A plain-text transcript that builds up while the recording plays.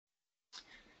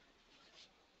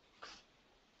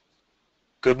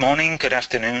Good morning, good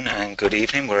afternoon and good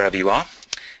evening wherever you are.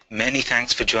 Many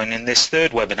thanks for joining this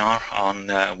third webinar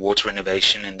on water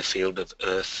innovation in the field of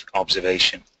Earth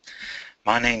observation.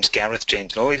 My name's Gareth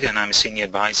James Lloyd and I'm a Senior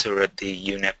Advisor at the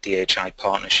UNEP-DHI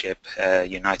Partnership,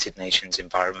 United Nations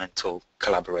Environmental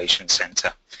Collaboration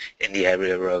Centre in the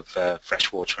area of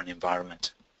freshwater and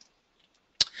environment.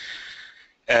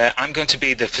 I'm going to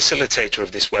be the facilitator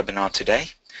of this webinar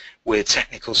today, with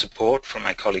technical support from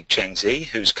my colleague Chengzi,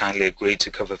 who's kindly agreed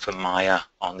to cover for Maya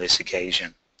on this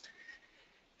occasion.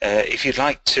 If you'd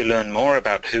like to learn more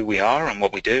about who we are and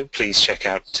what we do, please check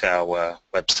out our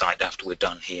website after we're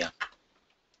done here.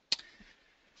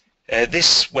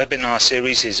 This webinar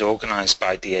series is organized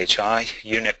by DHI,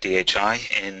 UNEP-DHI,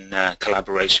 in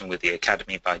collaboration with the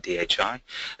Academy by DHI,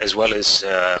 as well as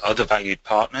other valued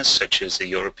partners such as the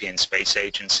European Space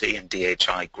Agency and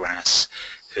DHI GRAS,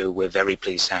 who we're very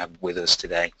pleased to have with us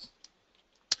today.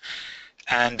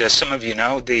 And as some of you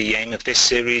know, the aim of this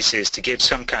series is to give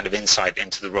some kind of insight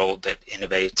into the role that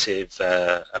innovative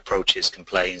approaches can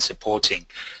play in supporting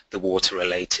the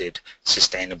water-related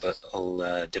Sustainable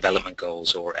Development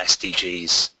Goals, or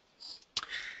SDGs.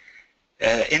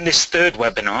 In this third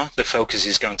webinar, the focus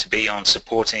is going to be on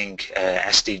supporting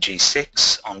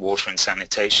SDG6 on water and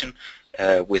sanitation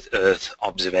with Earth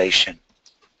observation.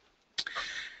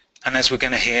 And as we're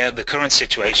going to hear, the current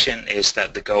situation is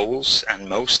that the goals and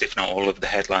most, if not all, of the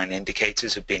headline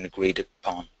indicators have been agreed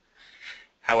upon.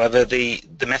 However, the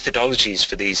methodologies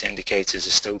for these indicators are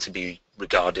still to be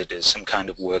regarded as some kind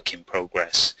of work in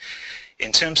progress.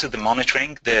 In terms of the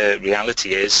monitoring, the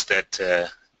reality is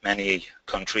that many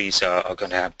countries are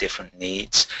going to have different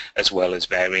needs as well as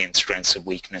varying strengths and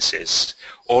weaknesses,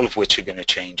 all of which are going to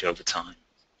change over time.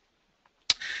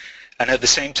 And at the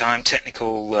same time,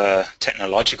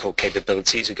 technological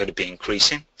capabilities are going to be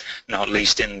increasing, not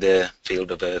least in the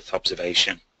field of Earth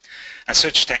observation. And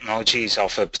such technologies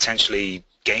offer potentially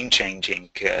game-changing,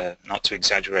 not to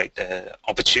exaggerate,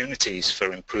 opportunities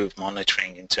for improved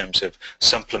monitoring in terms of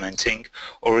supplementing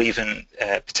or even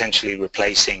potentially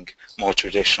replacing more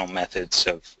traditional methods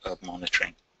of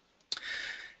monitoring.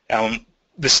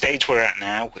 The stage we're at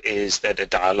now is that a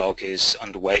dialogue is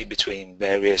underway between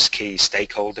various key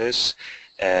stakeholders,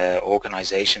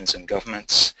 organizations and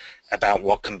governments about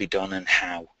what can be done and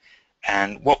how.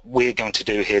 And what we're going to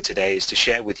do here today is to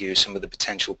share with you some of the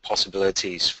potential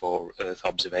possibilities for Earth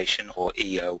observation, or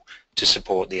EO, to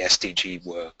support the SDG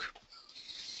work.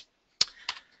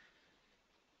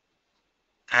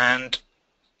 And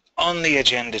on the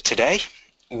agenda today,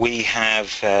 we have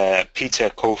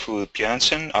Koefoed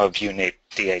Bjørnsen of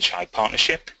UNEP-DHI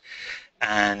Partnership,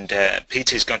 and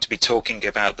Peter is going to be talking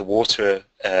about the water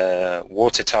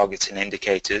targets and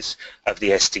indicators of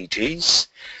the SDGs.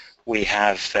 We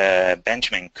have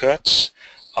Benjamin Koetz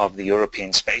of the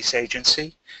European Space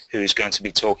Agency, who is going to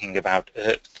be talking about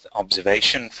Earth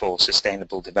observation for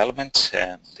sustainable development,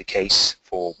 the case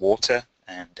for water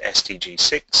and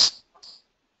SDG6.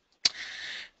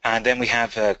 And then we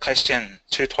have Chengzi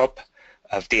Chew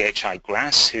of DHI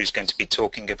GRAS, who's going to be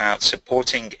talking about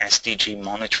supporting SDG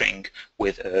monitoring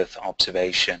with Earth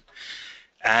observation.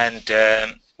 And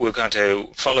we're going to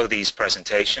follow these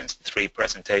presentations, three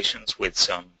presentations, with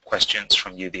some questions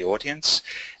from you, the audience.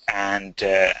 And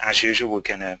as usual, we're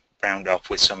going to round off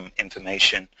with some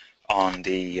information on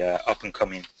the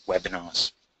up-and-coming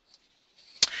webinars.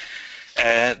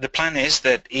 The plan is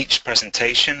that each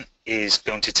presentation is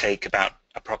going to take about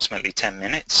approximately 10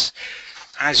 minutes.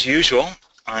 As usual,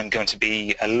 I'm going to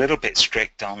be a little bit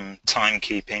strict on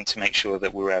timekeeping to make sure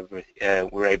that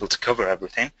we're able to cover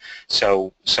everything.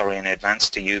 So sorry in advance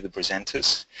to you, the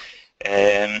presenters.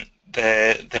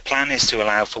 The plan is to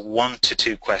allow for 1 to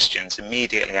 2 questions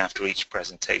immediately after each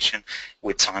presentation,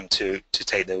 with time to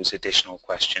take those additional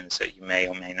questions that you may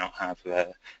or may not have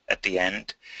at the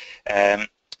end.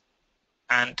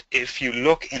 And if you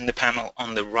look in the panel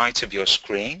on the right of your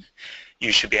screen,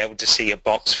 you should be able to see a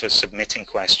box for submitting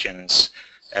questions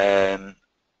on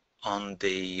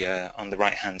the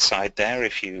right-hand side there.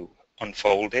 If you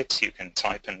unfold it, you can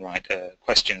type and write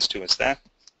questions to us there.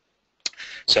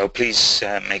 So please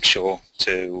make sure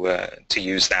to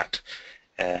use that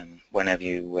whenever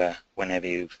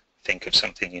you think of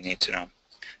something you need to know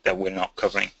that we're not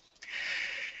covering.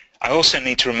 I also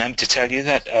need to remember to tell you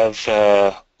that of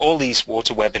all these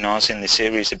water webinars in the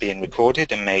series are being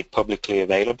recorded and made publicly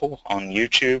available on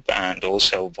YouTube and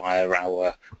also via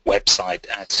our website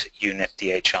at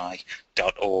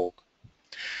unepdhi.org.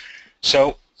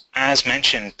 So, as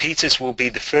mentioned, Peter's will be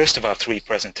the first of our 3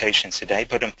 presentations today,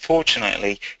 but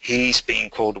unfortunately he's being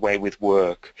called away with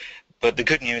work. But the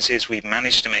good news is we've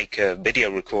managed to make a video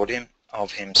recording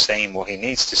of him saying what he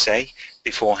needs to say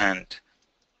beforehand,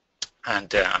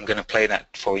 and I'm going to play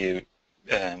that for you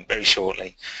very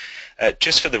shortly.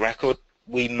 Just for the record,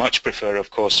 we much prefer,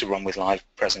 of course, to run with live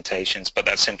presentations, but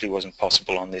that simply wasn't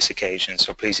possible on this occasion,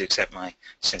 so please accept my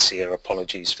sincere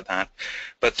apologies for that.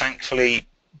 But thankfully,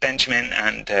 Benjamin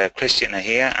and Christian are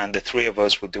here, and the three of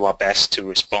us will do our best to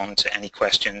respond to any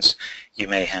questions you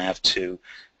may have to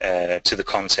the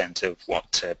content of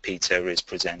what Peter is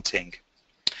presenting.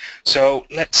 So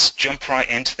let's jump right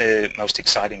into the most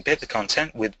exciting bit, the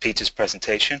content, with Peter's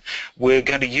presentation. We're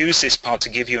going to use this part to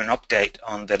give you an update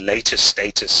on the latest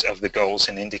status of the goals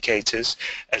and indicators,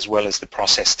 as well as the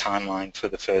process timeline for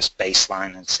the first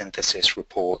baseline and synthesis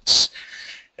reports.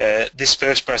 This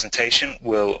first presentation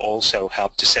will also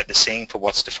help to set the scene for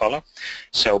what's to follow.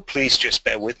 So please just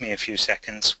bear with me a few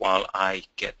seconds while I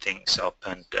get things up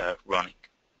and running.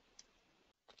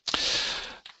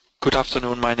 Good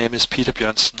afternoon, my name is Peter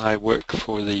Bjørnsen. I work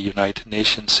for the United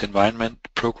Nations Environment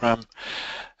Program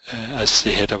as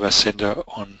the head of a center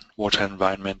on water and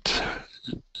environment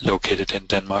located in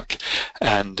Denmark.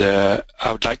 And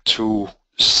I would like to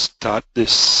start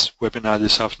this webinar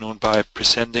this afternoon by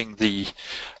presenting the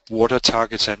water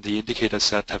targets and the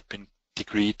indicators that have been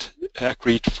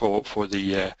agreed for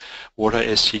the water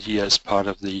SDG as part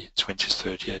of the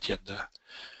 2030 agenda.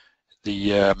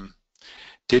 The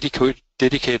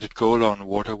dedicated goal on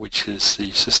water, which is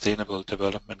the Sustainable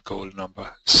Development Goal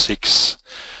number 6,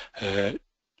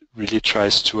 really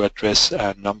tries to address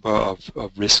a number of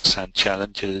risks and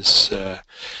challenges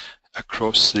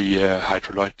across the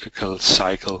hydrological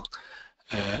cycle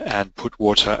and put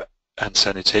water and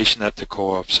sanitation at the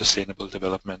core of sustainable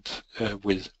development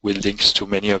with links to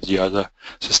many of the other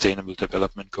sustainable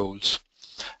development goals.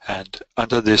 And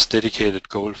under this dedicated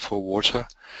goal for water,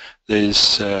 there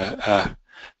is a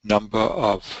number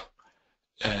of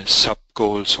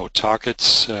sub-goals or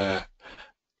targets.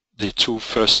 The two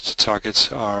first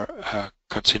targets are a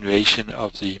continuation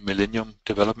of the Millennium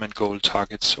Development Goal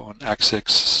targets on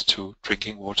access to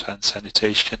drinking water and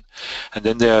sanitation. And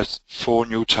then there are 4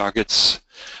 new targets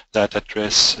that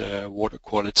address water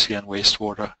quality and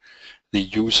wastewater, the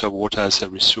use of water as a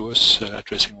resource,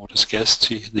 addressing water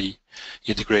scarcity, the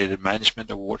integrated management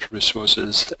of water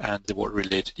resources, and the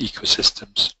water-related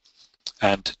ecosystems.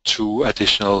 And 2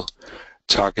 additional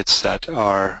targets that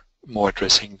are more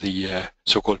addressing the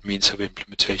so-called means of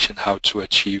implementation, how to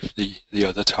achieve the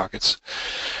other targets.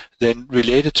 Then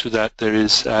related to that, there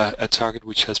is a target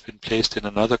which has been placed in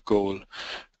another goal,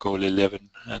 Goal 11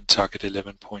 and Target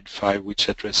 11.5, which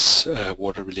address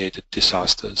water-related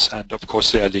disasters. And of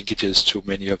course there are linkages to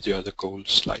many of the other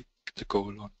goals, like the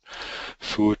goal on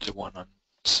food, the one on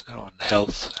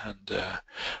health and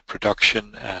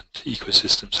production and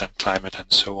ecosystems and climate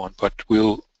and so on. But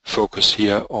we'll focus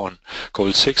here on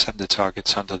Goal 6 and the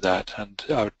targets under that, and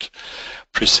I would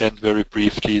present very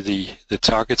briefly the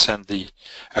targets and the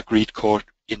agreed core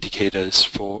indicators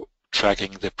for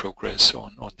tracking the progress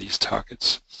on these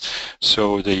targets.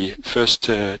 So the first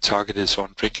target is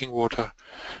on drinking water,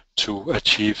 to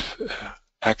achieve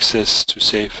access to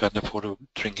safe and affordable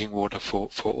drinking water for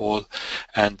all,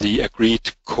 and the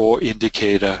agreed core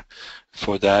indicator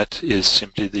for that is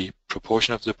simply the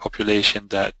proportion of the population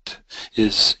that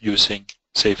is using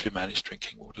safely managed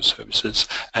drinking water services.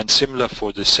 And similar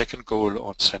for the second goal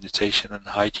on sanitation and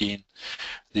hygiene,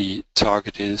 the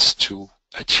target is to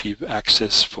achieve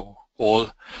access for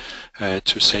all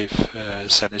to safe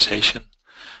sanitation.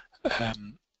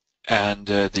 And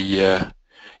the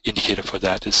indicator for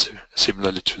that is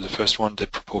similarly to the first one, the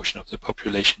proportion of the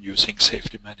population using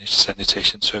safely managed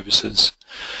sanitation services.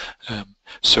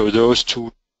 So those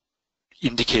 2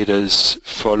 indicators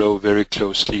follow very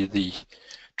closely the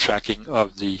tracking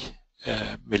of the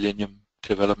Millennium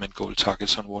Development Goal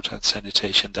targets on water and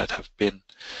sanitation that have been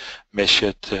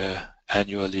measured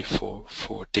annually for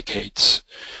decades.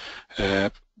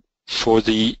 For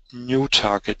the new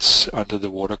targets under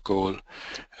the water goal,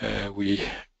 we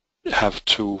have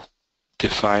to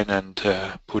define and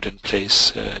put in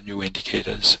place new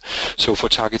indicators. So for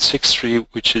target 6.3,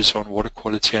 which is on water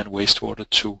quality and wastewater,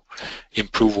 to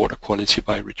improve water quality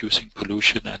by reducing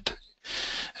pollution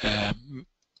and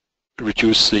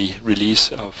reduce the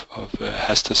release of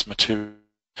hazardous material,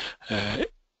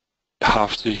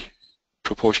 half the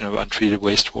proportion of untreated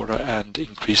wastewater, and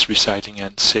increase recycling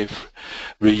and safe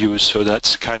reuse. So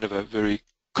that's kind of a very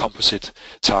composite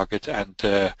target, and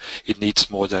it needs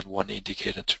more than one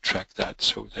indicator to track that.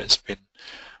 So there's been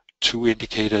 2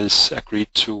 indicators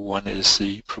agreed to. One is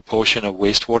the proportion of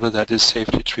wastewater that is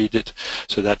safely treated,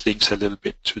 so that links a little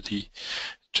bit to the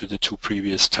 2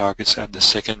 previous targets, and the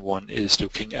second one is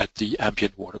looking at the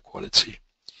ambient water quality.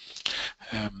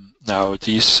 Now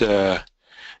these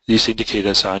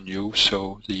indicators are new,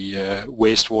 so the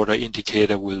wastewater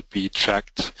indicator will be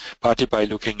tracked partly by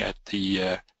looking at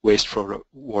the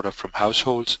wastewater from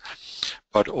households,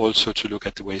 but also to look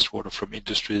at the wastewater from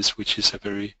industries, which is a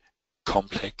very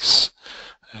complex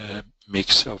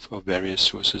mix of various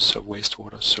sources of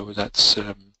wastewater. So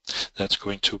that's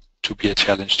going to be a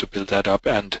challenge to build that up.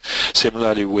 And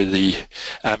similarly with the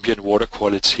ambient water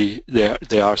quality, there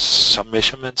are some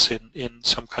measurements in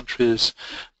some countries,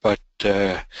 but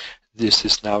this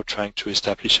is now trying to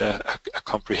establish a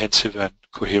comprehensive and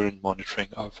coherent monitoring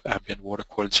of ambient water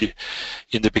quality.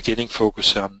 In the beginning,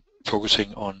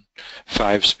 focusing on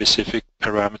 5 specific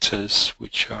parameters,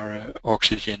 which are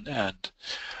oxygen and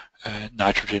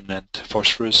nitrogen and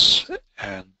phosphorus,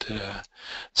 and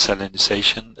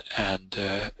salinization, and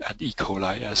E.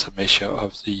 coli as a measure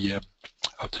of the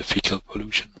fecal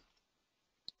pollution.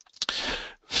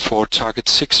 For target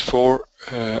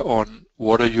 6.4 on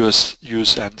water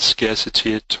use and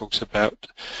scarcity, it talks about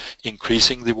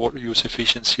increasing the water use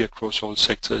efficiency across all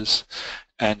sectors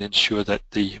and ensure that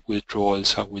the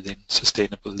withdrawals are within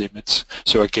sustainable limits.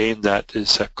 So again, that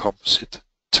is a composite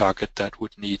target that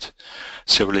would need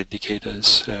several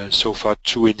indicators. So far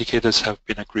 2 indicators have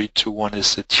been agreed to. One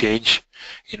is the change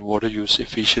in water use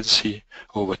efficiency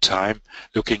over time,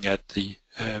 looking at the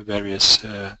various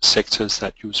sectors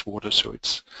that use water, so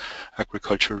it's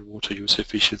agricultural water use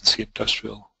efficiency,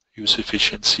 industrial use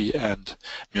efficiency, and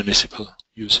municipal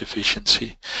use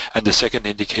efficiency. And the second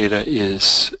indicator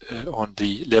is on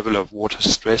the level of water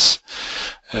stress,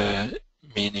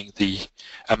 meaning the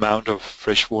amount of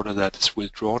fresh water that is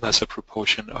withdrawn as a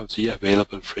proportion of the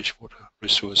available freshwater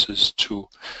resources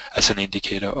as an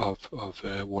indicator of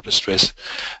water stress.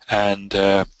 And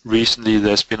recently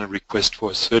there's been a request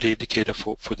for a third indicator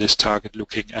for this target,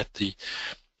 looking at the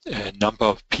number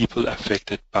of people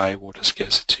affected by water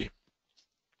scarcity.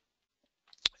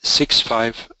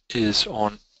 6.5 is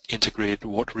on integrated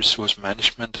water resource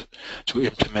management, to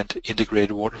implement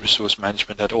integrated water resource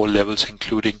management at all levels,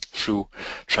 including through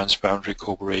transboundary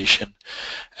cooperation.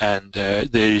 And there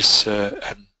is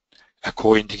a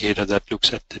core indicator that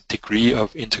looks at the degree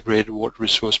of integrated water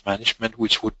resource management,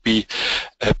 which would be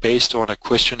based on a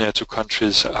questionnaire to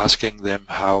countries, asking them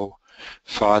how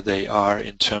far they are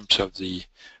in terms of the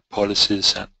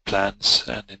policies and plans,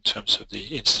 and in terms of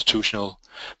the institutional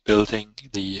building,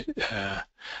 the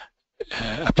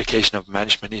application of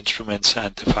management instruments,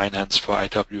 and the finance for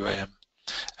IWIM,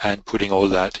 and putting all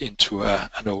that into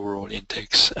an overall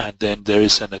index. And then there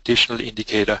is an additional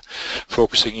indicator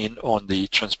focusing in on the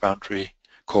transboundary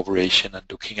cooperation and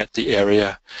looking at the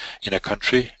area in a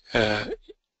country,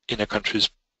 in a country's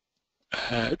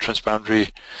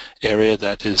transboundary area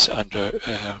that is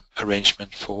under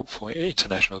arrangement for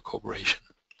international cooperation.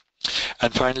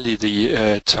 And finally,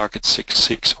 the target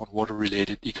 6.6 on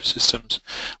water-related ecosystems,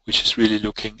 which is really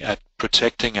looking at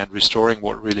protecting and restoring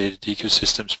water-related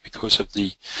ecosystems because of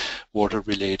the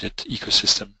water-related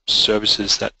ecosystem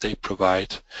services that they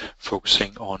provide,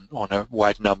 focusing on a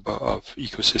wide number of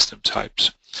ecosystem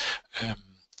types.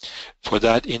 For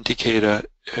that indicator,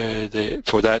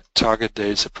 for that target, there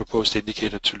is a proposed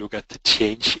indicator to look at the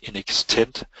change in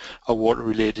extent of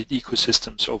water-related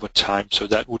ecosystems over time. So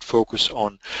that would focus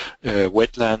on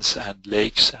wetlands and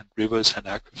lakes and rivers and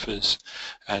aquifers,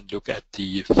 and look at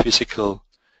the physical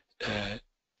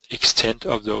extent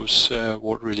of those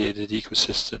water-related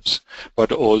ecosystems,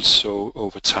 but also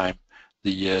over time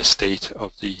the state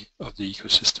of the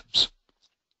ecosystems.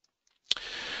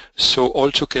 So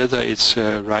altogether, it's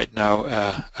right now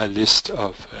a list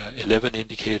of 11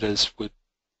 indicators, with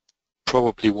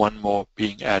probably one more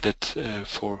being added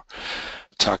for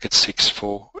target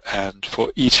 6.4. And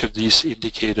for each of these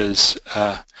indicators,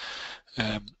 a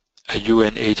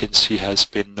UN agency has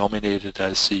been nominated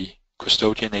as the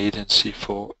custodian agency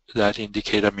for that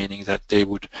indicator, meaning that they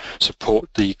would support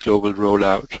the global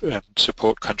rollout and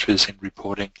support countries in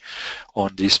reporting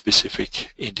on these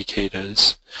specific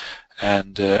indicators.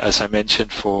 And as I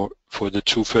mentioned, for the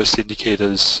 2 first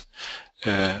indicators,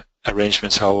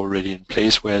 arrangements are already in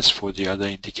place, whereas for the other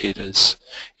indicators,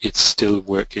 it's still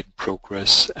work in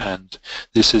progress. And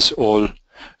this is all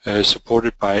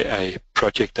supported by a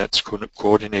project that's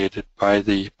coordinated by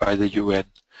the UN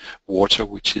Water,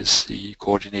 which is the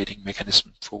coordinating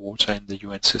mechanism for water in the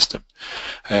UN system.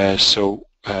 So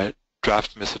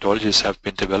draft methodologies have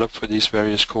been developed for these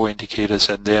various core indicators,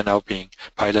 and they are now being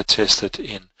pilot tested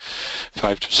in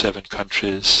 5 to 7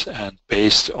 countries. And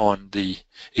based on the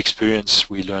experience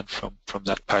we learned from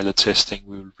that pilot testing,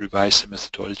 we will revise the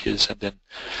methodologies and then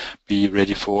be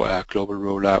ready for a global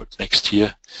rollout next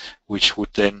year, which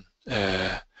would then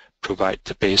provide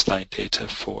the baseline data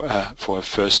for a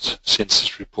first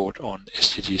census report on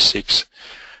SDG6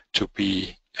 to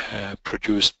be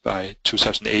produced by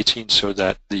 2018, so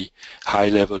that the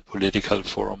high-level political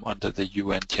forum under the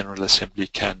UN General Assembly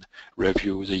can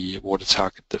review the water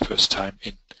target the first time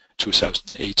in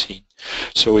 2018.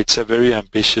 So it's a very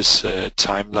ambitious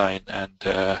timeline, and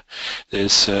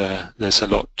there's a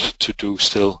lot to do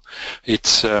still.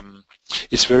 It's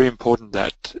very important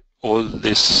that all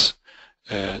this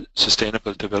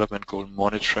sustainable development goal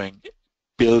monitoring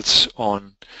builds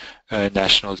on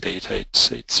national data.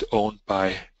 It's owned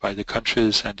by the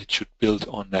countries, and it should build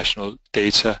on national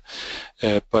data.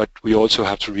 But we also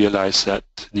have to realize that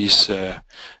these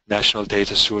national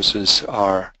data sources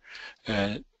are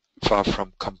far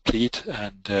from complete,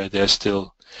 and there are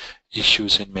still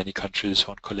issues in many countries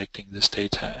on collecting this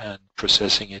data and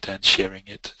processing it and sharing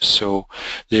it. So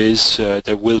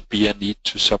there will be a need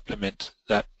to supplement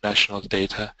that national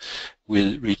data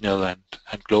with regional and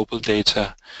global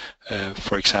data,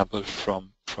 for example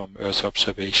from Earth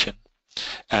observation,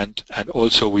 and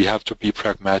also we have to be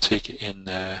pragmatic in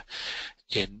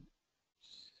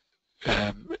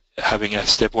having a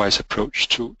stepwise approach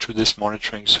to this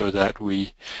monitoring, so that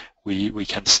we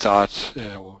can start,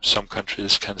 or some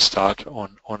countries can start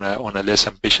on a less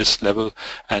ambitious level,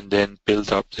 and then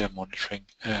build up their monitoring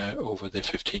over the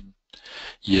 15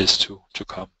 years to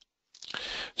come.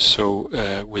 So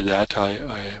with that,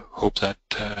 I hope that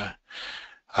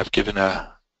I've given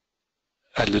a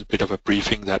little bit of a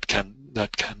briefing that can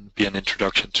be an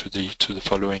introduction to the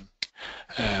following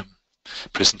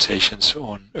presentations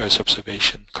on Earth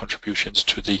observation contributions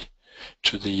to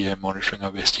the monitoring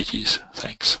of SDGs.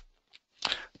 Thanks.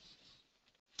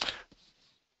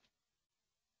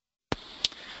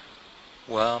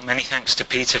 Well, many thanks to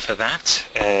Peter for that.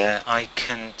 I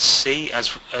can see,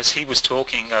 as he was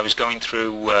talking, I was going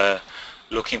through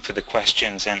looking for the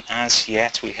questions, and as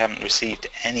yet we haven't received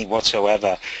any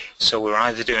whatsoever. So we're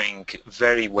either doing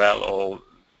very well or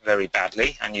very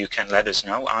badly, and you can let us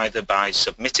know either by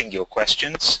submitting your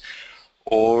questions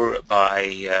or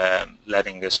by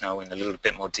letting us know in a little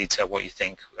bit more detail what you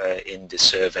think in the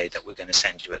survey that we're going to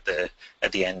send you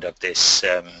at the end of this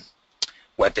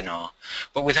webinar.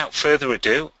 But without further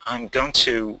ado, I'm going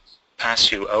to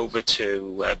pass you over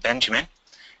to Benjamin,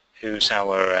 who's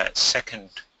our second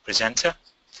presenter.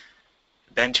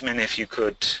 Benjamin, if you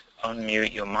could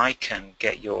unmute your mic and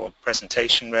get your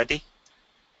presentation ready.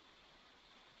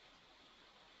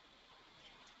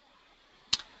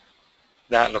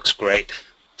 That looks great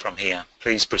from here.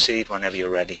 Please proceed whenever you're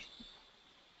ready.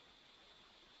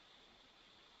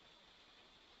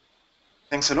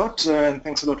 Thanks a lot, and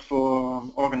thanks a lot for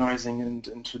organizing and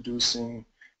introducing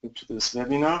me to this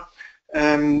webinar.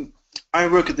 I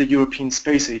work at the European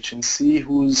Space Agency,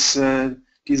 who's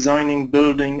designing,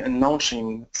 building and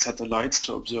launching satellites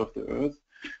to observe the Earth,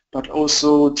 but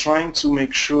also trying to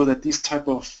make sure that these type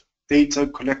of data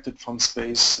collected from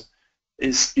space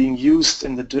is being used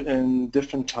in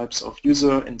different types of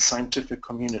user and scientific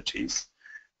communities.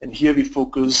 And here we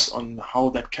focus on how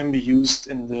that can be used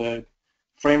in the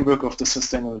framework of the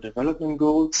Sustainable Development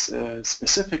Goals,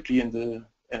 specifically in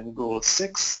Goal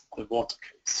 6, the water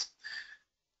case.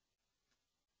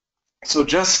 So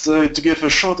just to give a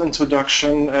short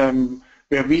introduction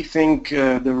where we think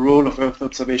the role of Earth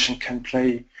observation can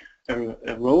play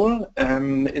a role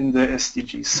in the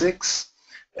SDG6.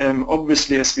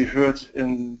 Obviously, as we heard,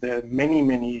 there are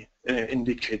many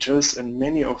indicators, and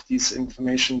many of these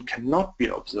information cannot be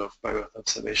observed by Earth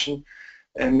observation.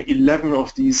 11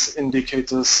 of these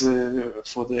indicators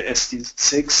for the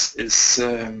SDG6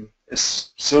 is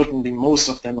certainly, most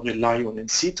of them rely on in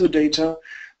situ data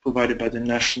provided by the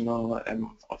national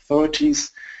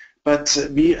authorities. But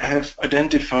we have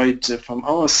identified from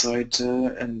our side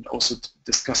and also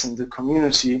discussing the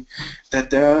community that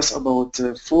there's about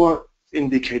 4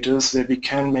 indicators where we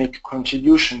can make a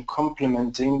contribution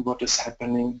complementing what is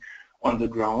happening on the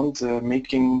ground,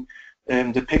 making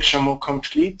the picture more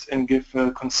complete and give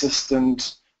a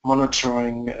consistent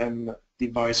monitoring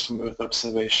device from Earth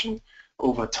observation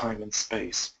over time and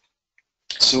space.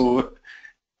 So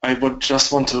I would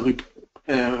just want to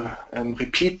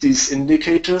repeat these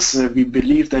indicators. We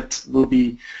believe that will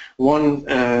be one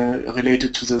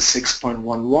related to the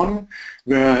 6.11,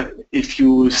 where if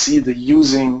you see the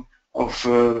using of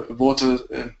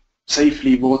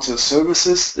safely water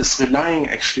services is relying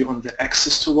actually on the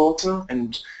access to water,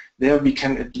 and there we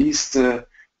can at least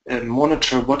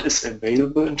monitor what is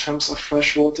available in terms of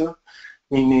fresh water,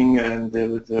 meaning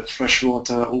the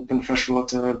freshwater, open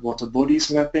freshwater, water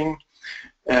bodies mapping.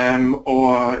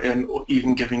 or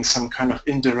even giving some kind of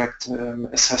indirect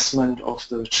assessment of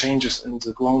the changes in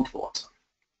the groundwater.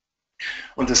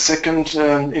 On the second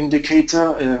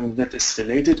indicator that is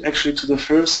related actually to the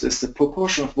first is the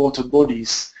proportion of water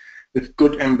bodies with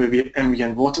good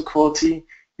ambient water quality.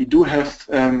 We do have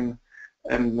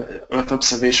Earth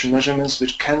observation measurements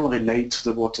which can relate to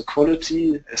the water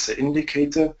quality as an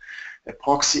indicator, a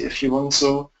proxy if you want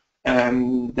so.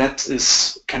 That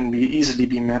can easily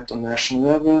be mapped on the national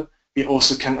level. We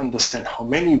also can understand how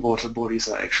many water bodies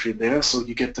are actually there, so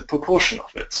you get the proportion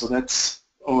of it. So that's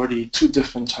already two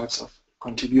different types of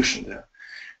contribution there.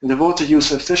 In the water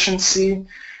use efficiency,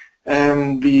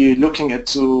 we're looking at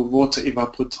the water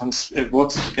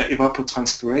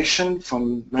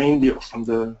evapotranspiration mainly from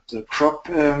the crop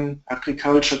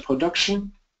agriculture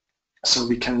production. So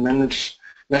we can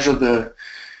measure the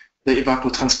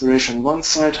evapotranspiration on one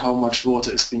side, how much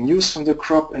water is being used from the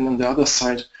crop, and on the other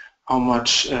side, how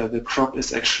much the crop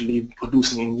is actually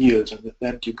producing in yield. And with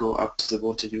that, you go up to the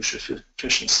water use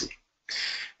efficiency.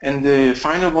 And the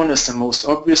final one is the most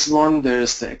obvious one. There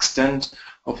is the extent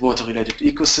of water-related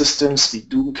ecosystems. We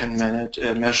can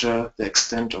measure the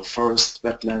extent of forest,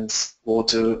 wetlands,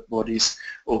 water bodies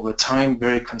over time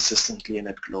very consistently and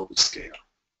at global scale.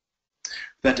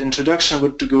 That introduction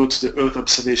would go to the Earth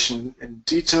observation in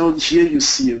detail. Here you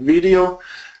see a video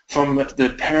from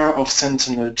the pair of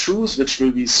Sentinel-2s, which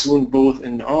will be soon both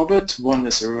in orbit. One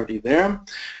is already there.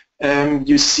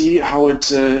 You see how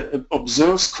it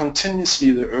observes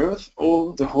continuously the Earth,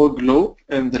 or the whole globe,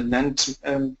 and the land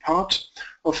part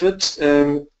of it.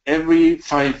 Every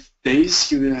 5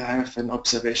 days you will have an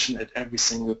observation at every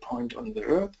single point on the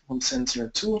Earth from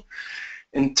Sentinel-2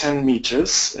 in 10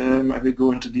 meters. I will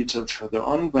go into detail further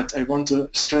on, but I want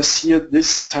to stress here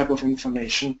this type of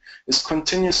information is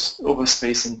continuous over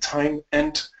space and time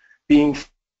and being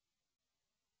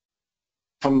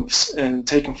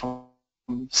taken from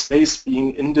space,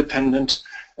 being independent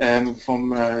from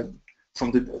the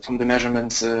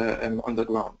measurements on the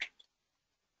ground.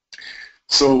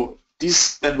 So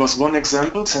that was one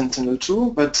example,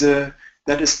 Sentinel-2, but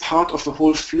that is part of the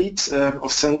whole fleet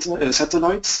of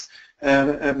satellites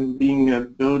being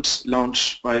built,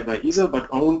 launched by ESA, but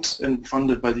owned and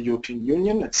funded by the European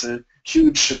Union. It's a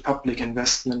huge public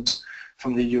investment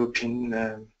from the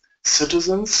European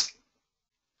citizens.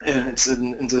 It's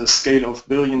in the scale of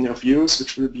billions of euros,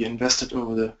 which will be invested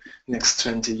over the next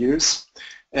 20 years.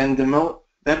 And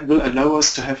that will allow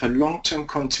us to have a long-term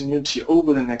continuity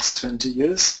over the next 20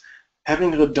 years,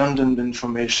 having redundant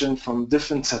information from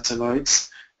different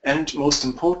satellites, and most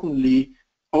importantly,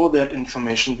 all that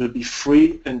information will be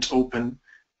free and open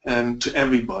to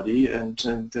everybody, and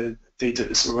the data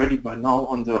is already by now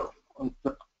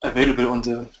available on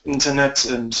the internet,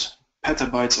 and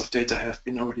petabytes of data have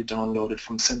been already downloaded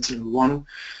from Sentinel-1,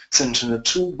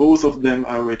 Sentinel-2. Both of them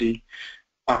are already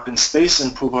up in space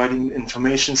and providing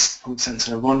information from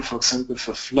Sentinel-1, for example,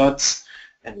 for floods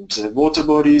and water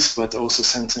bodies, but also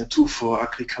Sentinel-2 for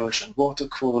agriculture and water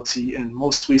quality. And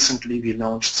most recently we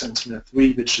launched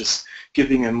Sentinel-3, which is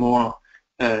giving a more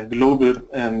global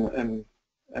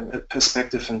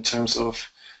perspective in terms of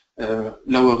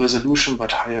lower resolution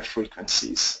but higher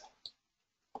frequencies.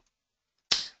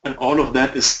 And all of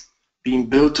that is being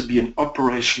built to be an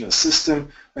operational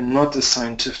system and not a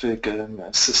scientific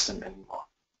system anymore.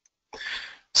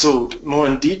 So more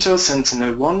in detail,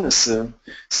 Sentinel-1 is a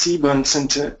C-band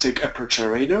synthetic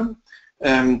aperture radar.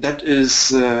 That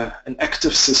is an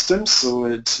active system, so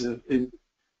it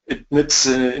emits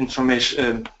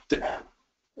information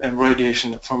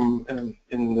radiation from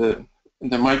in the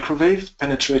microwave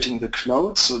penetrating the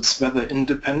cloud, so it's weather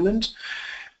independent.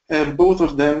 We have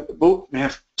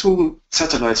 2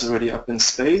 satellites already up in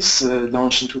space,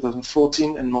 launched in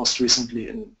 2014 and most recently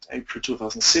in April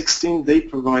 2016. They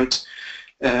provide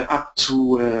up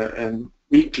to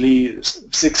weekly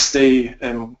 6-day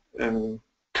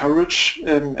coverage,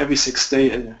 every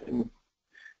 6-day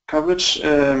coverage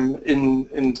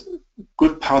in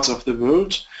good parts of the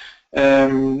world.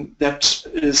 That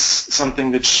is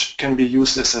something which can be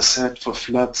used, as I said, for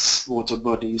floods, water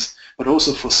bodies, but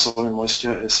also for soil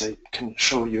moisture, as I can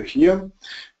show you here.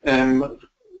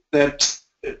 That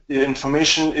the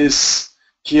information is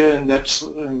here in that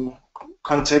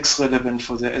context relevant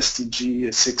for the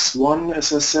SDG6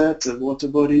 as I said, the water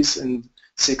bodies, and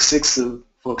 6.6,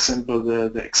 for example,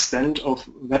 the extent of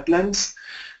wetlands,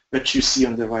 which you see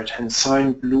on the right-hand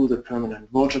side, blue, the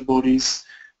permanent water bodies,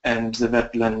 and the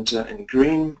wetland in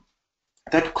green.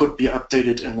 That could be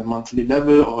updated in the monthly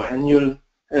level or annual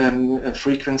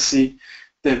frequency,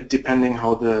 depending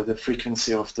how the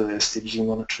frequency of the SDG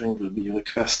monitoring will be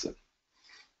requested.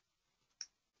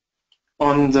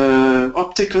 On the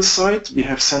optical side, we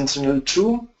have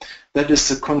Sentinel-2. That is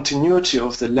the continuity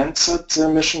of the Landsat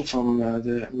mission from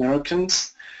the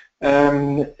Americans.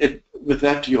 With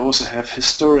that, you also have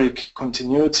historic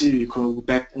continuity. You go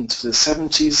back into the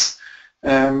 70s.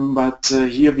 But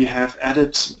here we have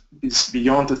added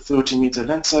beyond the 30-meter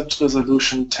Landsat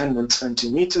resolution, 10 and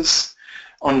 20 meters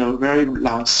on a very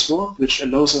large scope, which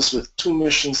allows us with 2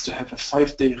 missions to have a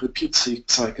 5-day repeat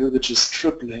cycle, which is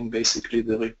tripling basically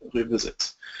the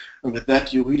revisit. And with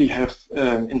that, you really have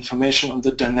information on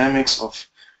the dynamics of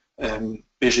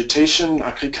vegetation,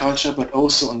 agriculture, but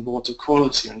also on water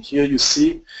quality. And here you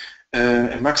see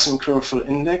a maximum chlorophyll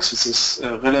index, which is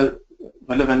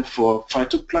relevant for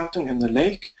phytoplankton in the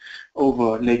lake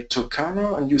over Lake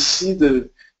Turkana, and you see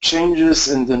the changes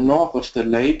in the north of the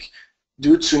lake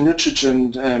due to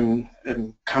nitrogen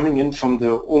coming in from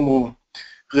the Omo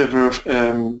River,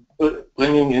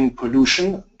 bringing in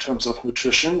pollution in terms of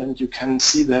nutrition, and you can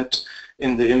see that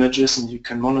in the images, and you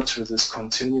can monitor this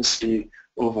continuously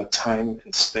over time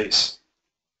and space.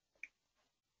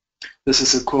 This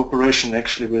is a cooperation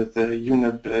actually with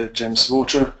UNEP James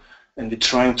Water, and we're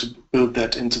trying to build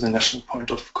that into the national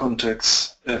point of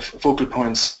contacts, focal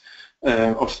points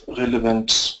of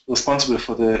relevant, responsible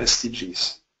for the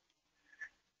SDGs.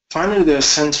 Finally, there's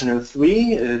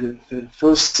Sentinel-3, the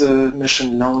first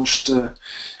mission launched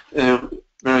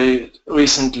very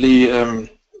recently in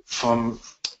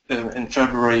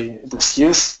February this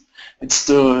year. It's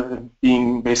still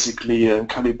being basically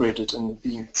calibrated and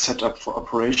being set up for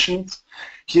operations.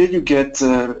 Here you get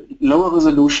lower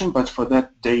resolution, but for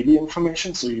that daily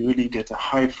information, so you really get a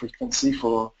high frequency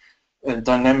for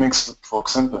dynamics, for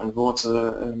example, in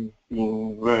water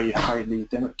being very highly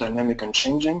dynamic and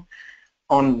changing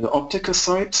on the optical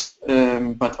side,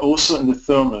 but also in the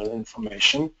thermal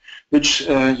information, which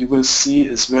you will see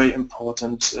is very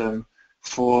important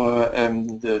for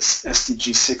the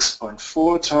SDG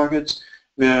 6.4 target,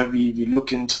 where we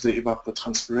look into the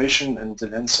evapotranspiration, and the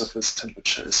land surface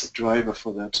temperature is a driver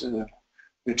for that,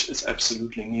 which is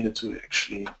absolutely needed to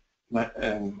actually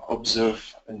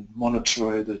observe and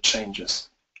monitor the changes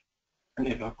in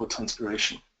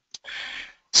evapotranspiration.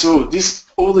 So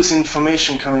all this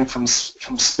information coming from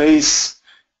space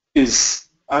is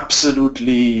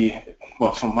absolutely,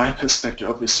 well, from my perspective,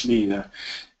 obviously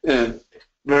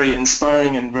very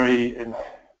inspiring and very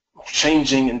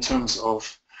changing in terms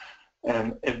of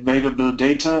available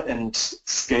data and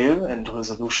scale and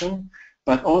resolution,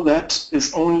 but all that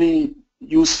is only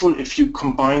useful if you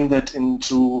combine that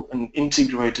into and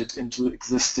integrate it into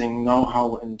existing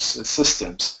know-how and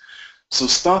systems. So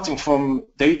starting from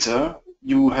data,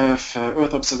 you have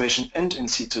Earth observation and in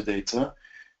situ data.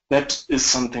 That is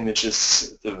something which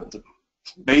is the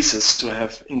basis to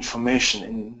have information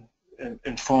in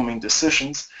informing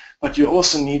decisions, but you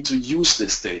also need to use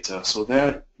this data. So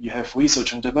there you have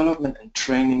research and development and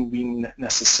training being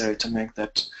necessary to make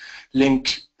that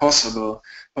link possible,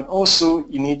 but also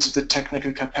you need the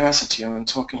technical capacity. I'm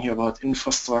talking here about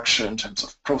infrastructure in terms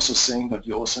of processing, but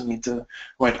you also need the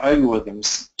right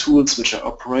algorithms, tools which are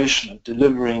operational,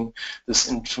 delivering this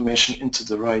information into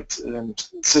the right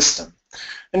system.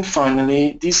 And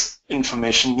finally, this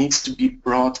information needs to be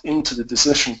brought into the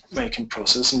decision-making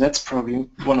process, and that's probably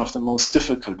one of the most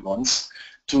difficult ones,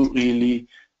 to really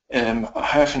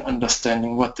have an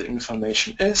understanding what the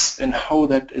information is and how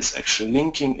that is actually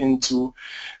linking into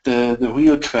the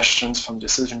real questions from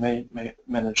decision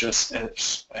managers.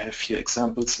 I have here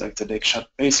examples like the Lake Chad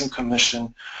Basin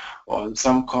Commission or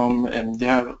ZAMCOM, and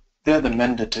they're the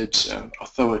mandated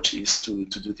authorities to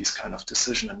do this kind of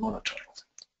decision and monitoring.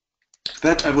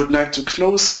 That I would like to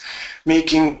close,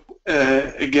 making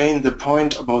again the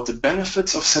point about the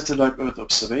benefits of satellite Earth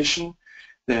observation.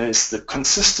 There is the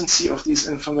consistency of these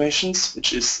informations,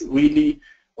 which is really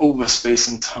over space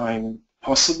and time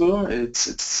possible.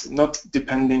 It's not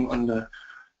depending on the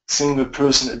single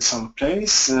person at some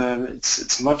place.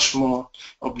 It's much more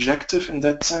objective in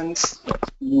that sense.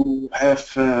 You have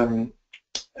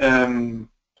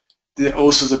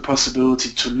also the possibility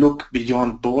to look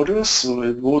beyond borders,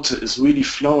 so water is really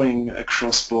flowing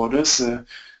across borders.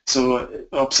 So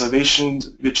observation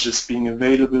which is being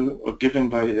available or given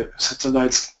by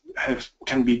satellites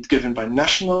can be given by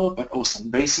national, but also on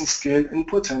basin scale, and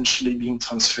potentially being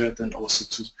transferred then also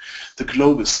to the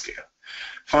global scale.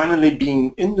 Finally,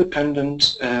 being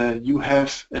independent, you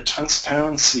have a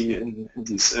transparency in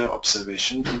these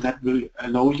observations, and that will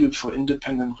allow you for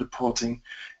independent reporting.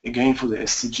 Again, for the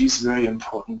SDGs, very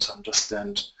important to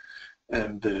understand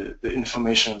the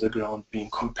information on the ground being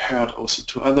compared also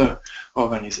to other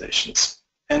organizations.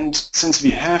 And since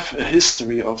we have a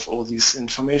history of all this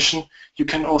information, you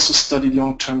can also study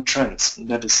long-term trends. And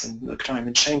that is in the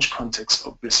climate change context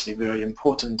obviously very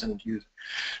important, and use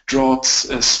droughts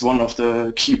as one of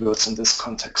the keywords in this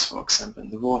context, for example, in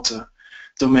the water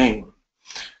domain.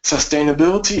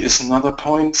 Sustainability is another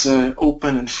point,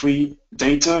 open and free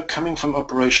data coming from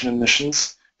operational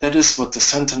missions. That is what the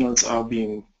Sentinels are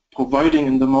providing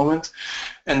in the moment,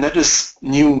 and that is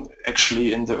new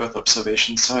actually in the Earth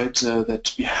observation side,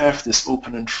 that we have this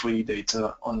open and free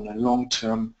data on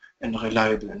long-term and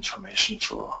reliable information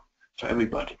for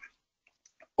everybody.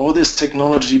 All this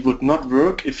technology would not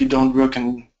work if you don't work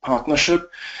in partnership,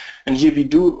 and here we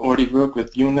do already work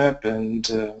with UNEP, and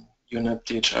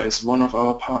UNEP-DHI is one of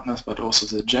our partners, but also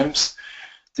the GEMS,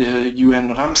 the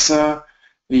UN Ramsar.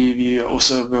 We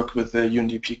also work with the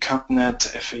UNDP CAPNet,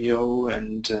 FAO,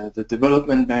 and the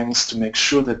development banks to make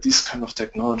sure that this kind of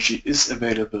technology is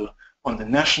available on the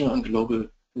national and global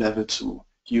level to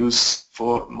use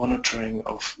for monitoring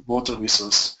of water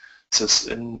resources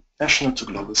in national to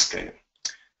global scale.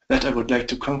 That I would like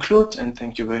to conclude, and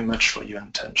thank you very much for your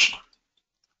attention.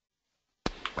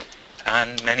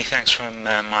 And many thanks from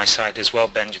my side as well,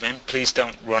 Benjamin. Please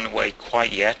don't run away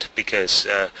quite yet, because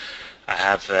I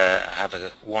have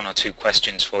one or two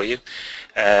questions for you.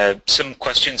 Some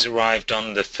questions arrived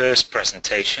on the first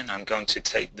presentation. I'm going to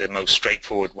take the most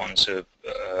straightforward ones of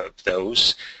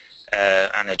those,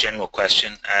 and a general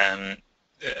question.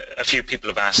 A few people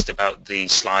have asked about the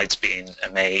slides being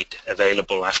made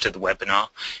available after the webinar.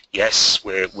 Yes,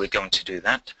 we're going to do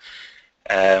that.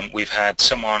 We've had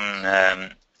someone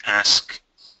ask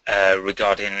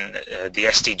regarding the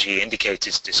SDG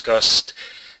indicators discussed,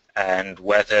 and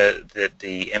whether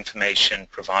the information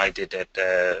provided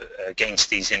against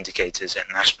these indicators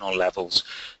at national levels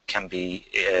can be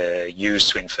used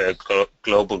to infer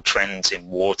global trends in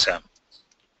water.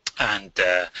 And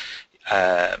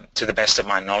to the best of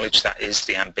my knowledge, that is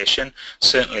the ambition,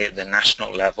 certainly at the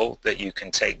national level, that you can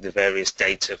take the various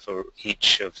data for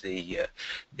each of the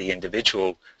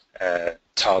individual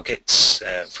targets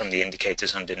from the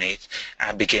indicators underneath,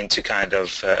 and begin to kind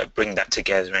of bring that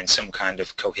together in some kind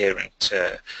of coherent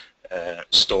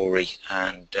story,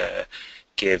 and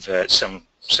give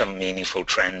some meaningful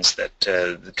trends that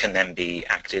can then be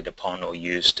acted upon or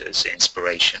used as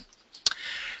inspiration.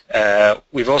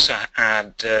 We've also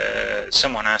had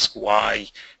someone ask why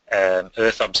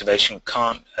Earth observation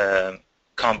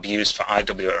can't be used for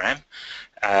IWRM.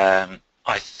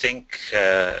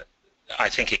 I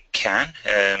think it can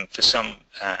for some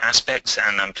aspects,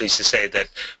 and I'm pleased to say that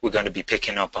we're going to be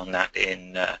picking up on that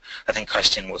in, I think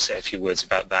Christian will say a few words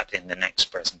about that in the next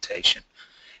presentation.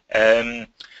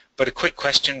 But a quick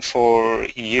question for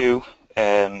you,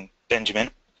 Benjamin,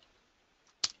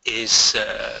 is,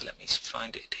 let me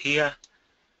find it here.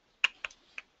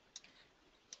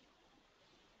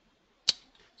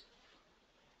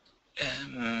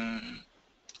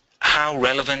 How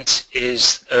relevant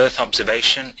is Earth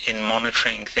observation in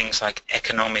monitoring things like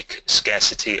economic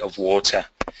scarcity of water?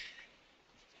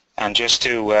 And just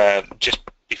to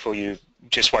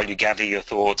while you gather your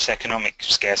thoughts, economic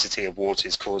scarcity of water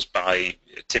is caused by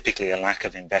typically a lack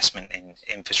of investment in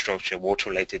infrastructure,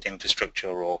 water-related infrastructure,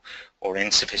 or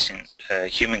insufficient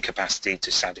human capacity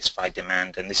to satisfy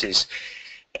demand. And this is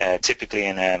typically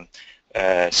in a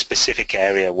specific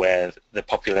area where the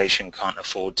population can't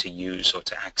afford to use or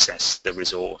to access the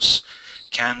resource.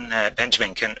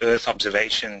 Benjamin, can Earth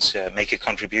observations make a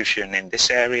contribution in this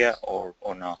area or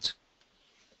not?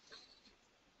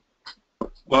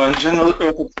 Well, in general,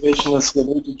 Earth observation is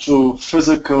related to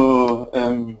physical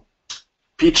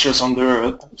features on the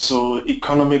Earth. So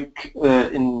economic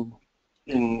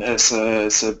as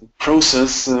a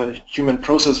process, human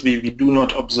process, we do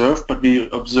not observe, but we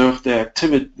observe the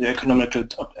economic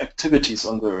activities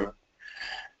on the Earth.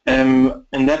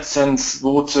 In that sense,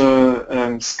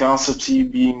 water scarcity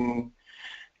being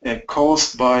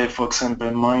caused by, for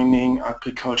example, mining,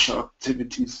 agriculture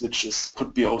activities, which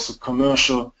could be also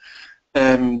commercial.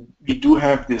 We do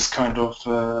have this kind of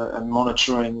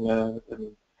monitoring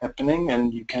happening,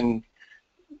 and you can,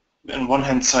 on one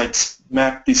hand side,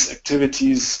 map these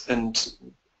activities and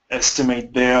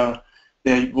estimate their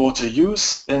water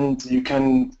use, and you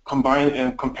can combine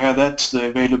and compare that to the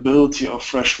availability of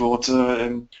fresh water,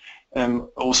 and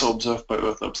also observed by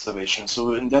Earth observation.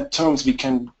 So in that terms, we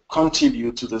can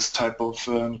contribute to this type of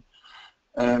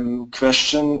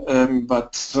question,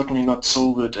 but certainly not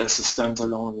solve it as a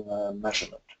standalone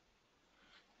measurement.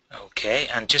 Okay,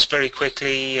 and just very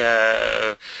quickly,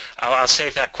 I'll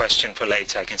save that question for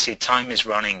later. I can see time is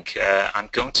running. I'm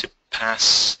going to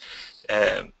pass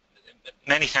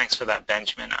Many thanks for that,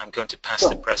 Benjamin. I'm going to pass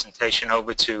the presentation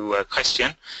over to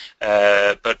Christian,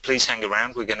 but please hang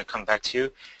around. We're going to come back to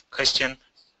you. Christian,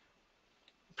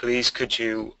 please could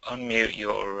you unmute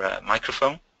your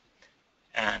microphone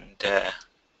and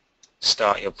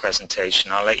start your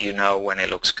presentation. I'll let you know when it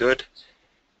looks good.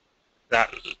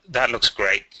 That looks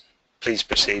great. Please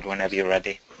proceed whenever you're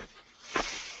ready.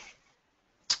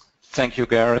 Thank you,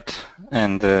 Garrett,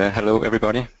 and hello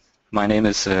everybody. My name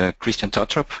is Christian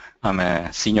Tottrup. I'm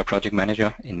a senior project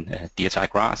manager in DHI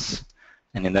GRAS,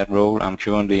 and in that role I'm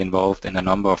currently involved in a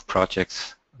number of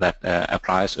projects that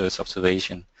applies Earth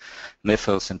observation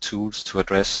methods and tools to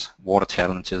address water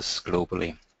challenges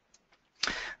globally.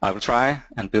 I will try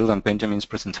and build on Benjamin's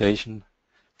presentation,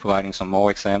 providing some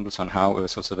more examples on how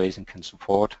Earth observation can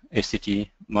support SDG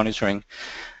monitoring,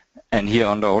 and here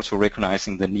under also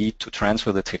recognizing the need to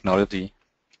transfer the technology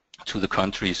to the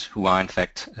countries who are in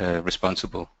fact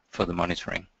responsible for the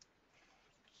monitoring.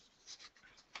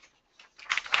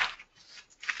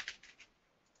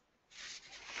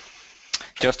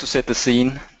 Just to set the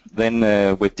scene, then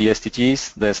with the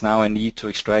SDGs, there's now a need to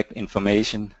extract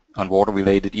information on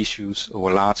water-related issues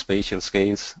over large spatial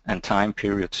scales and time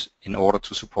periods in order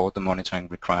to support the monitoring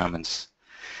requirements.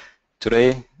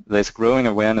 Today, there's growing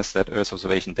awareness that Earth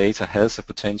observation data has the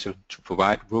potential to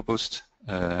provide robust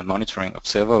monitoring of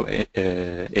several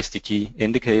SDG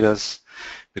indicators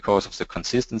because of the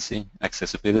consistency,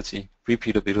 accessibility,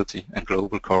 repeatability, and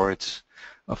global coverage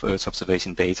of Earth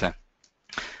observation data.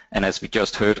 And as we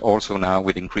just heard, also now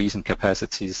with increasing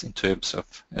capacities in terms of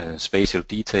spatial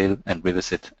detail and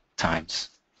revisit times.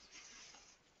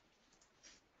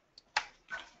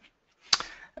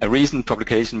 A recent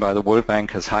publication by the World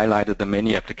Bank has highlighted the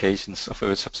many applications of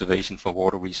Earth observation for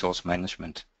water resource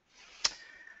management.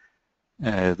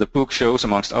 The book shows,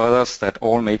 amongst others, that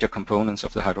all major components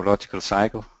of the hydrological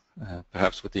cycle,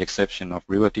 perhaps with the exception of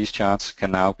river discharge,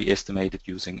 can now be estimated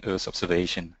using Earth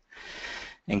observation,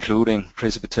 including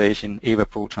precipitation,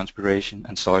 evapotranspiration,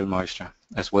 and soil moisture,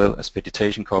 as well as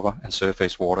vegetation cover and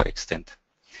surface water extent.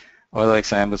 Other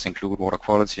examples include water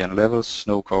quality and levels,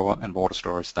 snow cover, and water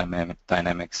storage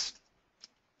dynamics.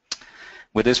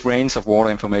 With this range of water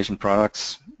information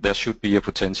products, there should be a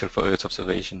potential for Earth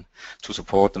observation to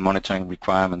support the monitoring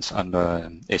requirements under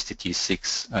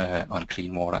SDG6 on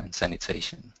clean water and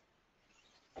sanitation.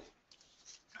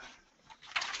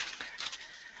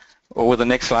 Over the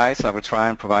next slides, I will try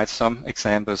and provide some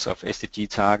examples of SDG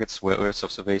targets where Earth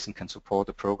observation can support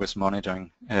the progress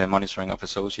monitoring of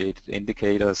associated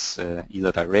indicators,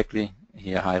 either directly,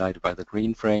 here highlighted by the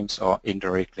green frames, or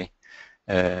indirectly,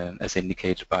 as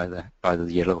indicated by the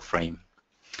yellow frame.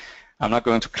 I'm not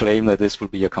going to claim that this will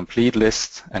be a complete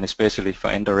list, and especially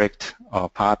for indirect or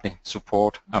partly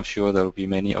support, I'm sure there will be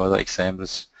many other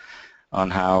examples on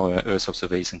how Earth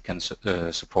observation can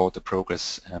support the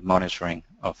progress monitoring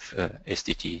of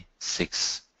SDG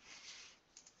 6.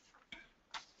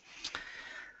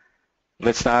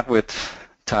 Let's start with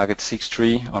target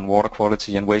 6.3 on water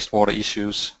quality and wastewater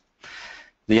issues.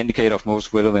 The indicator of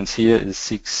most relevance here is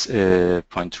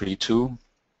 6.32,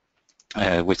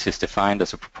 which is defined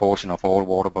as a proportion of all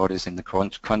water bodies in the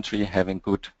country having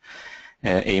good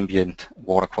ambient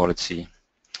water quality.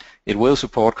 It will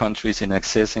support countries in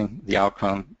accessing the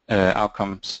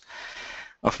outcomes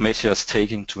of measures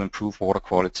taken to improve water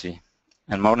quality,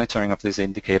 and monitoring of this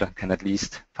indicator can at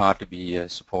least partly be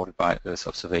supported by Earth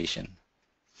observation.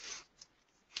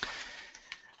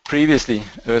 Previously,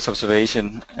 Earth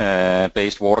observation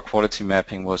based water quality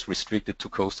mapping was restricted to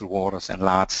coastal waters and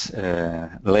large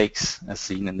lakes, as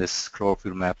seen in this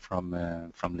chlorophyll map from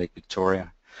Lake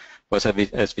Victoria. But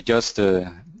as we just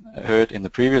heard in the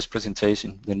previous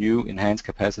presentation, the new enhanced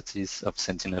capacities of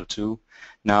Sentinel-2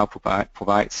 now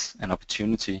provides an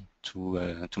opportunity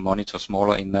to monitor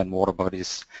smaller inland water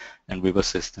bodies and river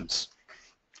systems.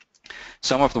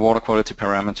 Some of the water quality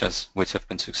parameters which have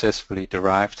been successfully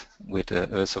derived with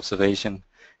Earth observation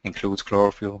includes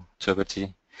chlorophyll,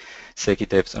 turbidity, Secchi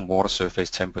depth, and water surface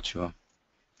temperature.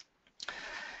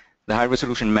 The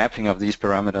high-resolution mapping of these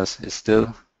parameters is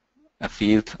still a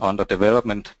field under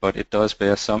development, but it does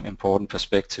bear some important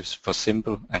perspectives for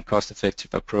simple and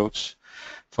cost-effective approach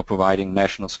for providing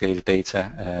national scale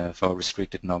data for a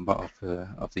restricted number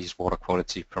of these water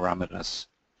quality parameters.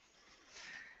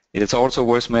 It is also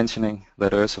worth mentioning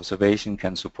that Earth observation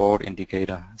can support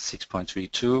indicator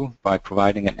 6.32 by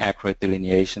providing an accurate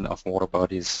delineation of water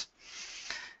bodies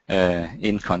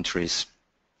in countries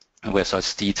where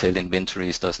such detailed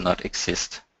inventories does not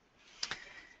exist.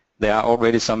 There are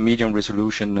already some medium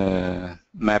resolution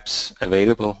maps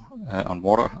available on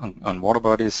water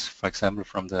bodies, for example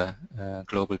from the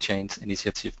Global Change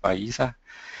Initiative by ESA,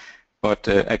 But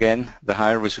again, the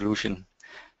higher resolution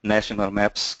national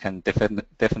maps can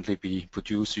definitely be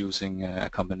produced using a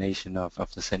combination of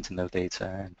the Sentinel data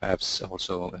and perhaps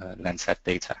also Landsat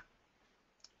data.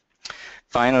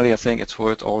 Finally, I think it's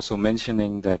worth also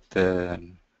mentioning that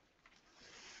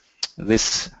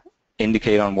this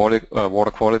indicator on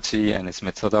water quality and its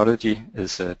methodology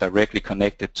is directly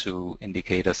connected to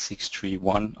indicator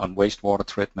 631 on wastewater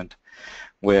treatment,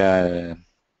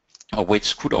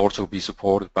 which could also be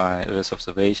supported by Earth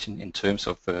observation in terms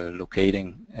of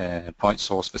locating point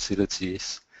source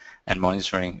facilities and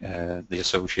monitoring the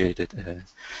associated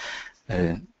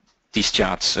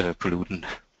discharge pollutant.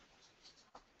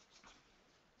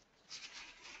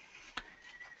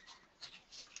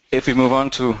 If we move on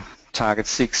to target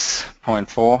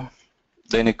 6.4,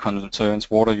 then it concerns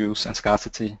water use and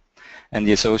scarcity, and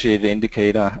the associated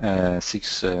indicator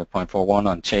 6.41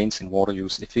 on change in water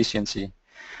use efficiency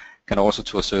can also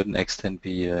to a certain extent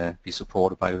be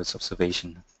supported by Earth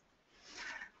observation.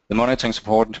 The monitoring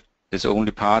support is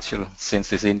only partial, since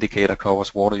this indicator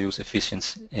covers water use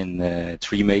efficiency in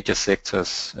 3 major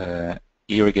sectors: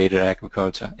 irrigated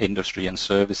agriculture, industry and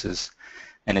services,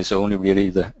 and it's only really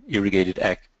the irrigated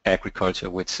agriculture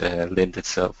which lends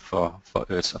itself for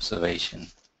Earth observation.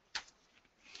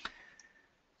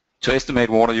 To estimate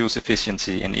water use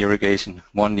efficiency in irrigation,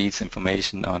 one needs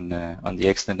information on the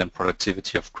extent and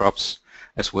productivity of crops,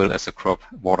 as well as the crop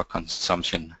water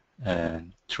consumption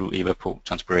through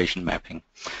evapotranspiration mapping.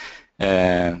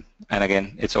 And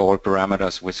again, it's all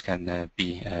parameters which can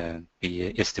be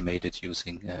estimated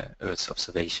using Earth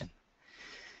observation.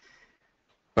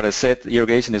 But as said,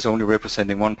 irrigation is only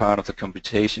representing one part of the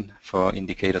computation for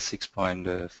indicator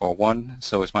 6.41,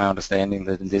 so it's my understanding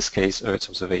that in this case Earth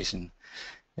observation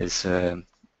is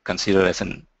considered as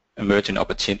an emerging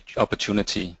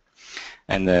opportunity,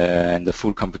 and the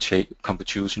full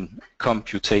computation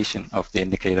of the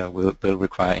indicator will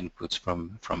require inputs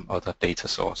from other data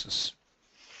sources.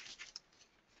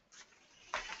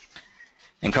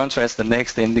 In contrast, the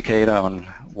next indicator on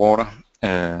water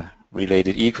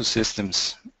related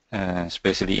ecosystems,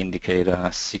 especially indicator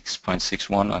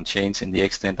 6.61 on change in the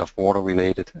extent of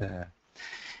water-related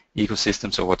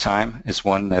ecosystems over time, is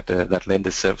one that lends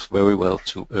itself very well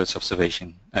to Earth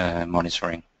observation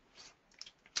monitoring.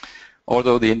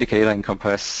 Although the indicator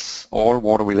encompasses all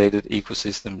water-related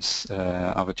ecosystems,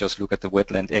 I would just look at the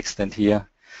wetland extent here,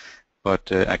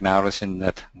 but acknowledging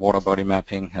that water body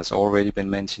mapping has already been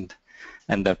mentioned,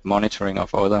 and that monitoring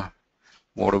of other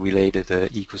water-related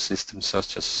ecosystems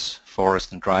such as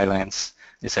forest and drylands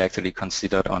is actually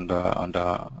considered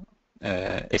under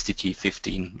SDG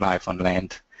 15 life on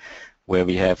land, where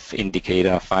we have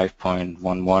indicator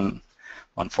 5.11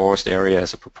 on forest area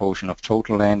as a proportion of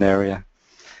total land area,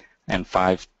 and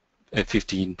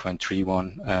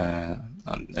 15.31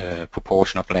 on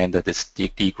proportion of land that is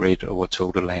degraded over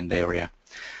total land area.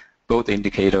 Both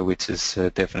indicator which is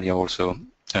definitely also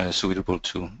suitable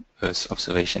to Earth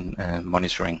observation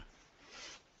monitoring.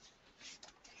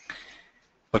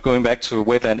 But going back to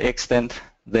wetland extent,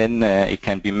 then it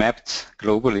can be mapped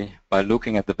globally by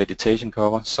looking at the vegetation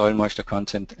cover, soil moisture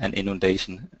content, and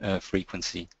inundation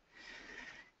frequency.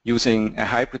 Using a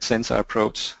hybrid sensor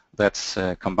approach that's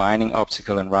combining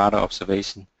optical and radar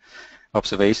observations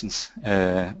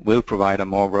will provide a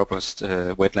more robust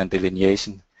wetland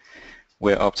delineation,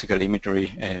 where optical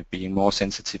imagery being more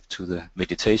sensitive to the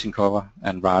vegetation cover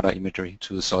and radar imagery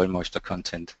to the soil moisture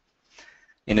content.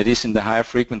 In addition, the higher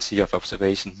frequency of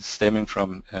observations stemming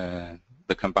from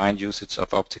the combined usage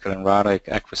of optical and radar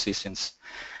acquisitions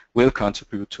will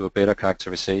contribute to a better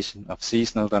characterization of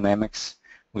seasonal dynamics,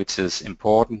 which is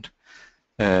important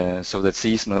so that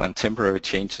seasonal and temporary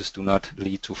changes do not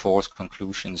lead to false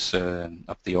conclusions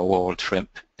of the overall trend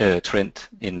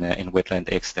in wetland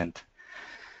extent.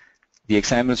 The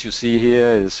examples you see here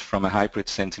is from a hybrid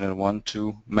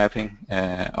Sentinel-1-2 mapping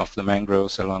of the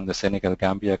mangroves along the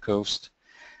Senegal-Gambia coast,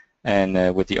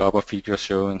 and with the upper figure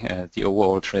showing the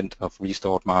overall trend of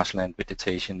restored marshland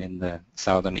vegetation in the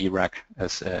southern Iraq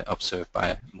as observed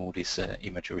by Moody's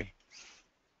imagery.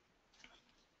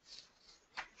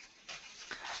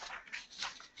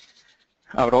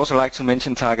 I would also like to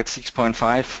mention target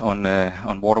 6.5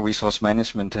 on water resource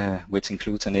management, which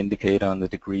includes an indicator on the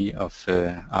degree of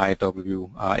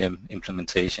IWRM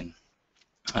implementation.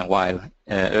 While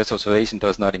Earth observation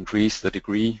does not increase the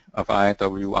degree of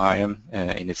IWRM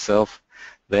in itself,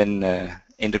 then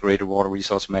integrated water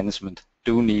resource management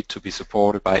do need to be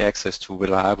supported by access to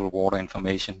reliable water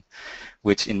information,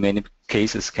 which in many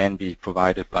cases can be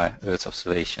provided by Earth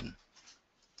observation.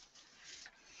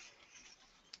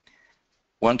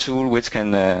 One tool which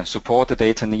can support the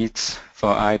data needs for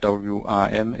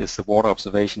IWRM is the Water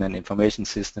Observation and Information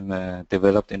System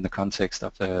developed in the context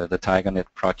of the TigerNet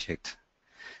project.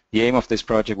 The aim of this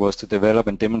project was to develop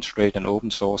and demonstrate an open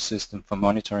source system for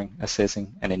monitoring,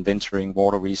 assessing and inventorying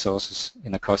water resources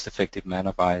in a cost-effective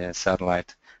manner by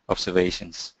satellite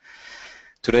observations.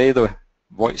 Today the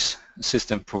voice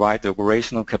system provides the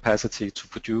operational capacity to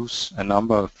produce a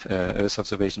number of Earth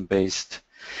observation-based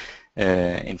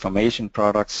information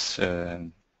products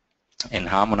in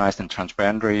harmonized and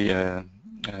transparent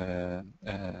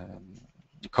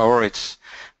coverage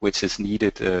which is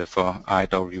needed for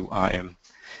IWRM.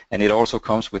 And it also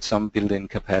comes with some built-in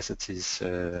capacities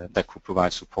that could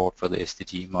provide support for the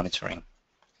SDG monitoring.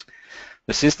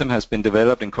 The system has been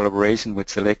developed in collaboration with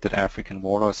selected African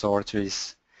water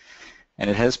authorities, and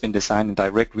it has been designed in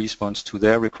direct response to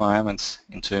their requirements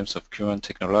in terms of current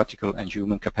technological and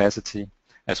human capacity,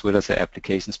 as well as the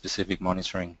application-specific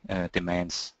monitoring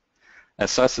demands.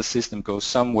 As such, the system goes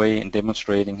some way in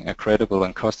demonstrating a credible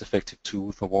and cost-effective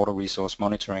tool for water resource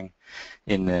monitoring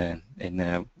in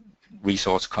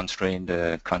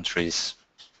resource-constrained countries.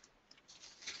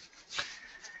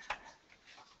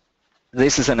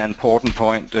 This is an important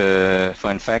point,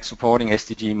 for in fact supporting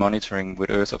SDG monitoring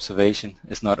with Earth observation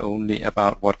is not only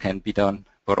about what can be done,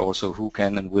 but also who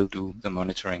can and will do the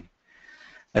monitoring.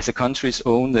 As the countries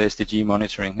own the SDG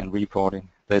monitoring and reporting,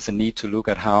 there's a need to look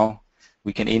at how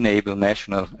we can enable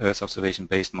national Earth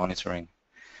observation-based monitoring.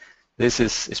 This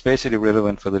is especially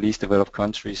relevant for the least developed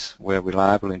countries where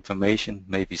reliable information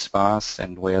may be sparse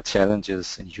and where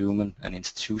challenges in human and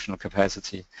institutional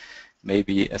capacity may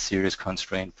be a serious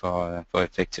constraint for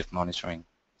effective monitoring.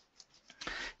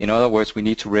 In other words, we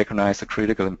need to recognize the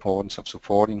critical importance of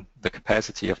supporting the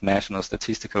capacity of national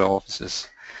statistical offices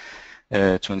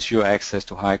to ensure access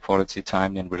to high quality,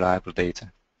 timely and reliable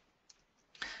data.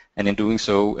 And in doing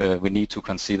so, we need to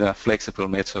consider flexible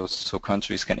methods so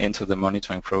countries can enter the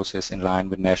monitoring process in line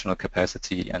with national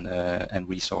capacity and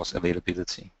resource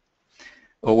availability.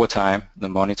 Over time, the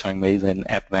monitoring may then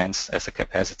advance as the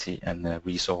capacity and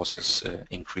resources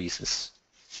increases.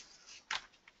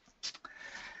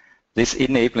 This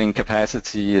enabling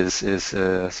capacity is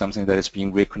something that is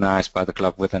being recognized by the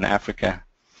Club Within Africa,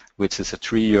 which is a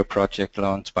 3-year project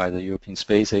launched by the European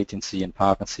Space Agency in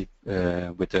partnership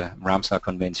with the Ramsar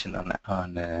Convention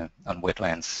on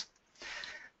wetlands.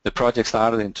 The project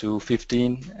started in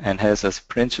 2015 and has as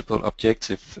principal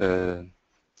objective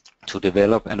to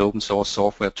develop an open source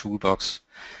software toolbox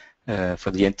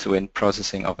for the end-to-end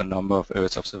processing of a number of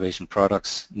Earth observation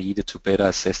products needed to better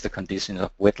assess the conditions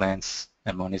of wetlands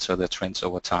and monitor their trends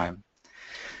over time.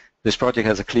 This project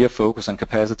has a clear focus on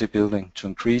capacity building to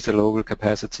increase the local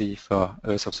capacity for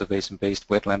Earth observation-based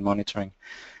wetland monitoring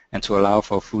and to allow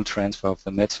for full transfer of the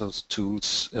methods,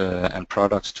 tools and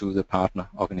products to the partner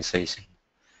organization.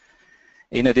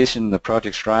 In addition, the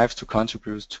project strives to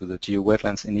contribute to the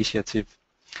Geo-Wetlands Initiative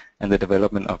and the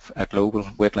development of a global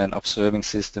wetland observing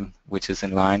system which is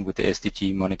in line with the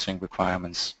SDG monitoring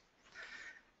requirements.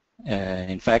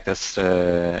 In fact, as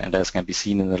can be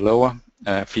seen in the lower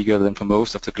figure, then for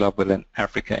most of the Club Within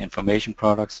Africa information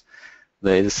products,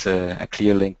 there is a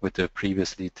clear link with the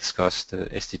previously discussed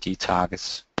SDG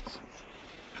targets.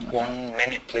 1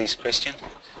 minute, please, Christian.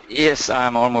 Yes,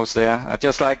 I'm almost there. I'd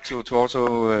just like to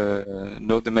also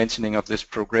note the mentioning of this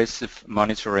progressive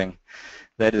monitoring.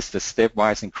 That is the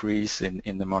stepwise increase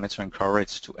in the monitoring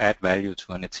coverage to add value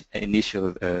to an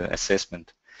initial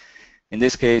assessment. In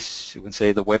this case, you can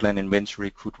say the wetland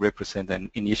inventory could represent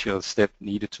an initial step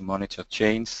needed to monitor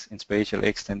change in spatial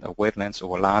extent of wetlands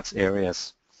over large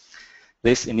areas.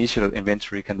 This initial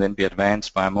inventory can then be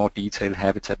advanced by a more detailed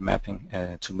habitat mapping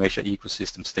to measure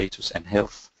ecosystem status and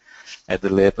health at the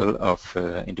level of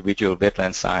individual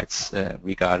wetland sites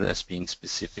regarded as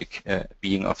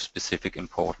being of specific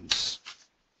importance.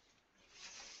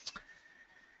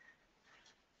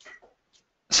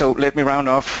 So let me round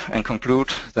off and conclude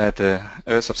that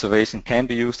Earth observation can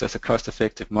be used as a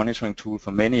cost-effective monitoring tool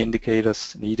for many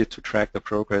indicators needed to track the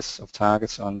progress of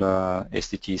targets under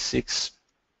SDG6.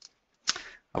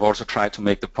 I've also tried to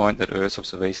make the point that Earth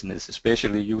observation is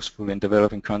especially useful in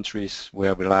developing countries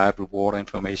where reliable water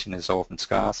information is often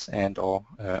scarce and or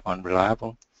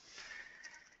unreliable.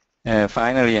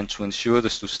 Finally, and to ensure the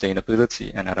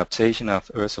sustainability and adaptation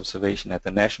of Earth observation at the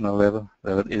national level,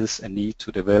 there is a need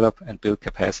to develop and build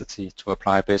capacity to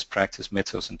apply best practice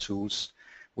methods and tools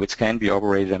which can be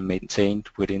operated and maintained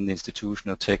within the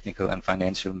institutional, technical and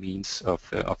financial means of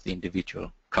the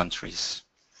individual countries.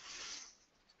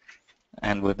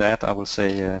 And with that I will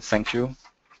say thank you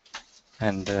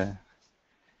and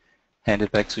hand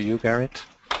it back to you, Garrett.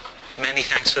 Many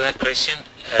thanks for that, Christian.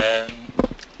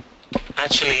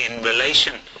 Actually, in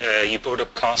relation, you brought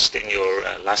up cost in your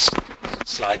last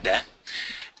slide there.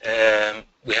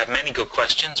 We have many good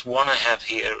questions. One I have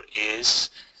here is,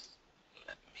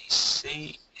 let me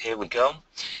see, here we go.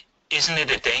 Isn't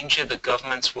it a danger that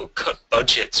governments will cut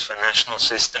budgets for national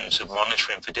systems of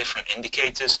monitoring for different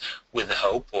indicators with the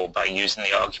hope, or by using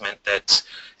the argument, that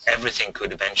everything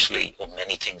could eventually, or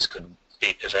many things could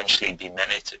eventually be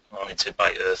monitored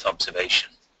by Earth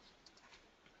observation?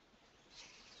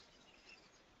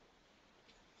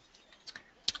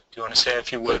 Do you want to say a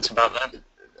few words about that?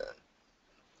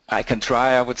 I can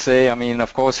try, I would say. I mean,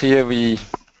 of course, here we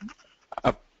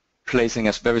are placing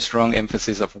a very strong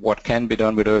emphasis of what can be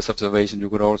done with Earth observation. You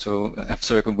could also have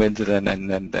circumvented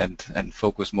and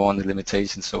focus more on the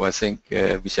limitations. So I think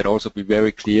we should also be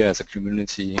very clear as a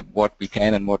community what we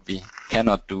can and what we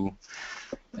cannot do.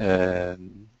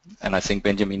 And I think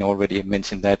Benjamin already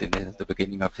mentioned that in the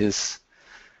beginning of his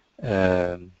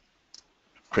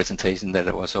presentation, that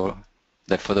it was all,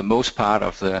 that for the most part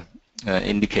of the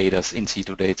indicators, in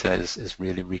situ data is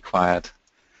really required.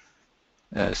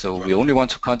 So we only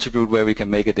want to contribute where we can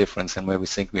make a difference and where we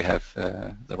think we have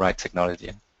the right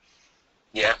technology.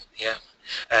 Yeah, yeah.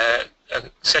 A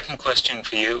second question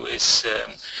for you is,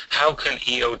 how can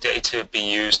EO data be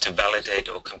used to validate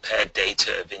or compare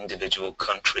data of individual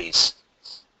countries?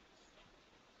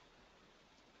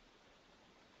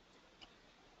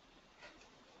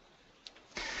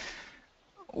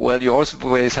 Well, you also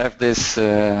always have this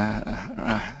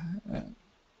can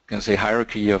say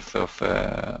hierarchy of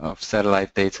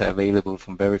satellite data available,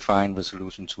 from very fine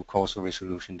resolution to coarser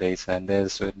resolution data, and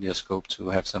there's certainly a scope to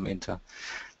have some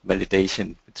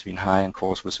inter-validation between high and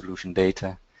coarse resolution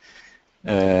data.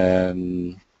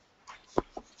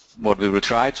 What we will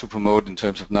try to promote in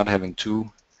terms of not having too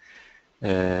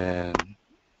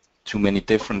many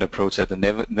different approaches at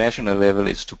the national level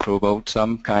is to promote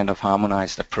some kind of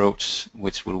harmonized approach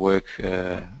which will work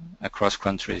across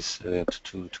countries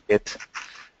to get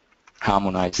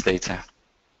harmonized data.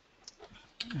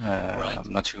 Right.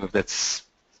 I'm not sure if that's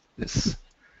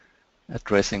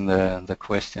addressing the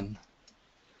question.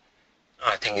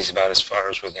 I think it's about as far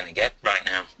as we're going to get right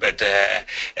now. But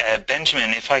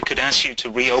Benjamin, if I could ask you to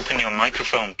reopen your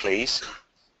microphone, please.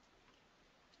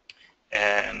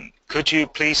 Could you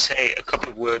please say a couple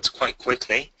of words quite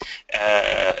quickly,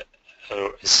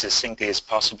 or as succinctly as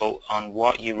possible, on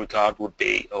what you regard would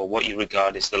be, or what you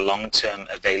regard is the long-term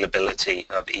availability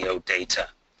of EO data?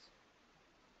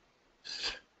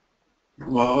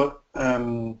 Well, I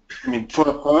mean,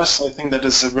 for us, I think that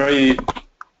is a very,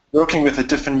 working with the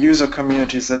different user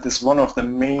communities, that is one of the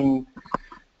main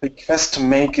requests to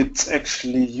make it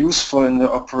actually useful in the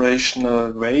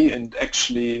operational way, and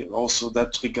actually also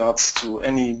that regards to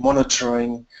any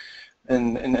monitoring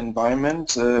in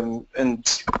environment. And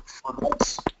for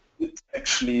that, it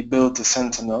actually built the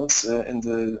Sentinels in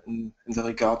the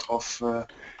regard of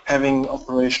having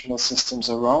operational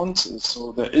systems around.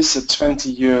 So there is a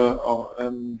 20-year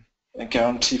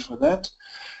guarantee for that.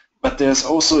 But there's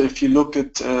also, if you look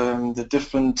at the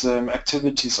different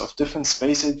activities of different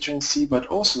space agencies, but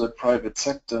also the private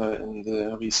sector in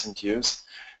the recent years,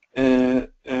 a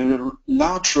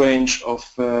large range of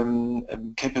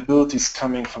capabilities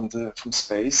coming from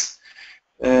space,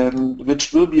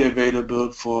 which will be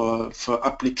available for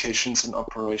applications and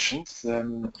operations.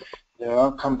 There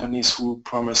are companies who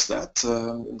promise that.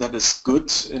 That is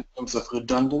good in terms of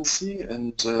redundancy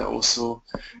and also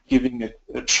giving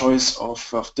a choice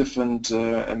of different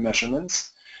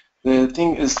measurements. The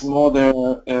thing is more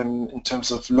there in terms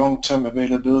of long-term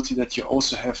availability, that you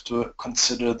also have to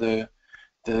consider the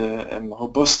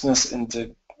robustness and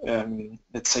the,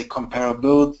 let's say,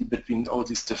 comparability between all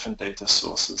these different data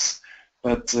sources.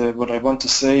 But what I want to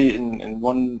say in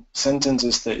one sentence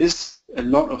is there is a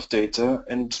lot of data,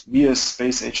 and we as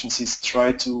space agencies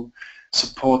try to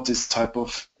support this type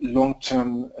of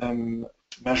long-term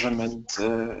measurement,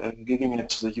 giving it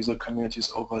to the user communities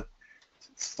over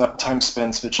time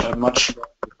spans which are much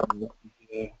longer than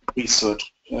the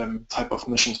research type of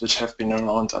missions which have been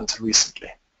around until recently.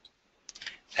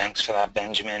 Thanks for that,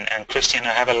 Benjamin. And Christian,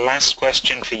 I have a last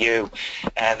question for you.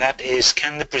 That is,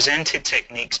 can the presented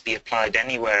techniques be applied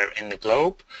anywhere in the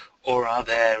globe, or are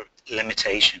there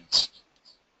limitations?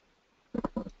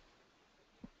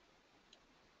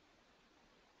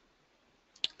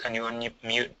 Can you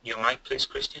unmute your mic, please,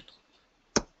 Christian?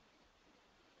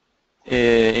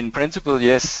 In principle,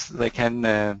 yes, they can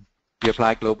be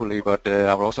applied globally, but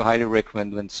I would also highly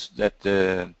recommend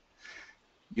that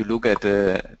you look at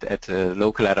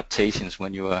local adaptations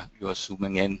when you are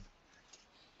zooming in.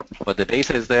 But the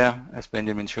data is there, as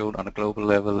Benjamin showed, on a global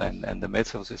level, and the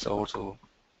methods is also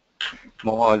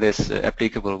more or less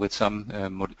applicable with some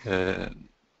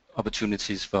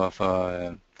opportunities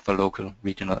for local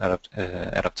regional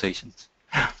adaptations.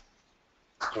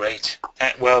 Great.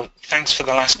 Well, thanks for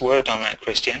the last word on that,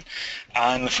 Christian.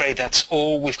 I'm afraid that's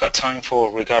all we've got time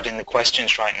for regarding the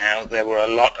questions right now. There were a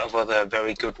lot of other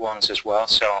very good ones as well,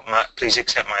 so please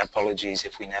accept my apologies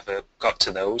if we never got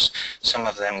to those. Some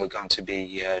of them we're going to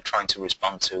be trying to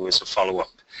respond to as a follow-up.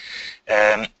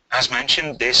 As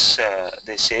mentioned, this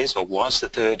is or was the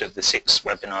third of the 6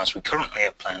 webinars we currently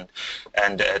have planned,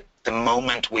 and at the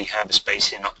moment we have a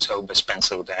space in October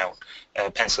penciled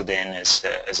in as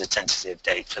a tentative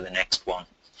date for the next one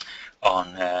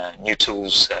on new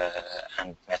tools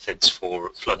and methods for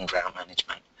flood and drought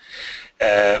management.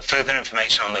 Further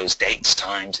information on those dates,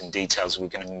 times and details, we're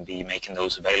going to be making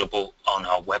those available on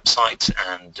our website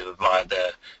and via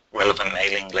the relevant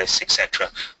mailing lists,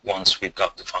 etc., once we've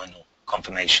got the final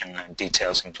confirmation and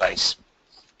details in place.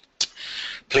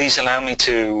 Please allow me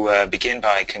to begin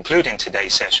by concluding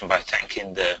today's session by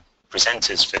thanking the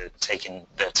presenters for taking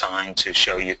their time to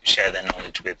share their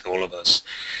knowledge with all of us.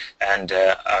 And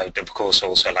I'd of course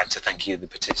also like to thank you, the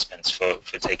participants, for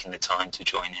taking the time to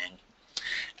join in.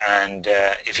 And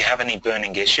if you have any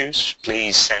burning issues,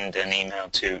 please send an email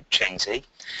to Chengzi,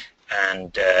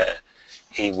 and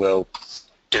he will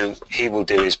do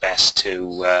his best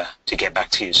to get back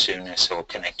to you soonest or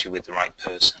connect you with the right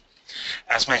person.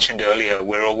 As mentioned earlier,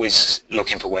 we're always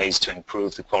looking for ways to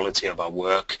improve the quality of our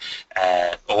work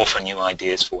or for new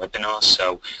ideas for webinars,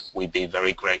 so we'd be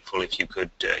very grateful if you could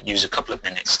use a couple of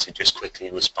minutes to just quickly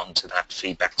respond to that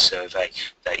feedback survey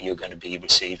that you're going to be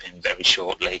receiving very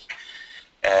shortly.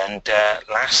 And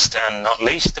last and not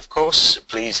least, of course,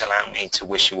 please allow me to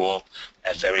wish you all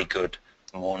a very good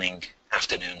morning,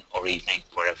 afternoon or evening,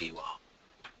 wherever you are.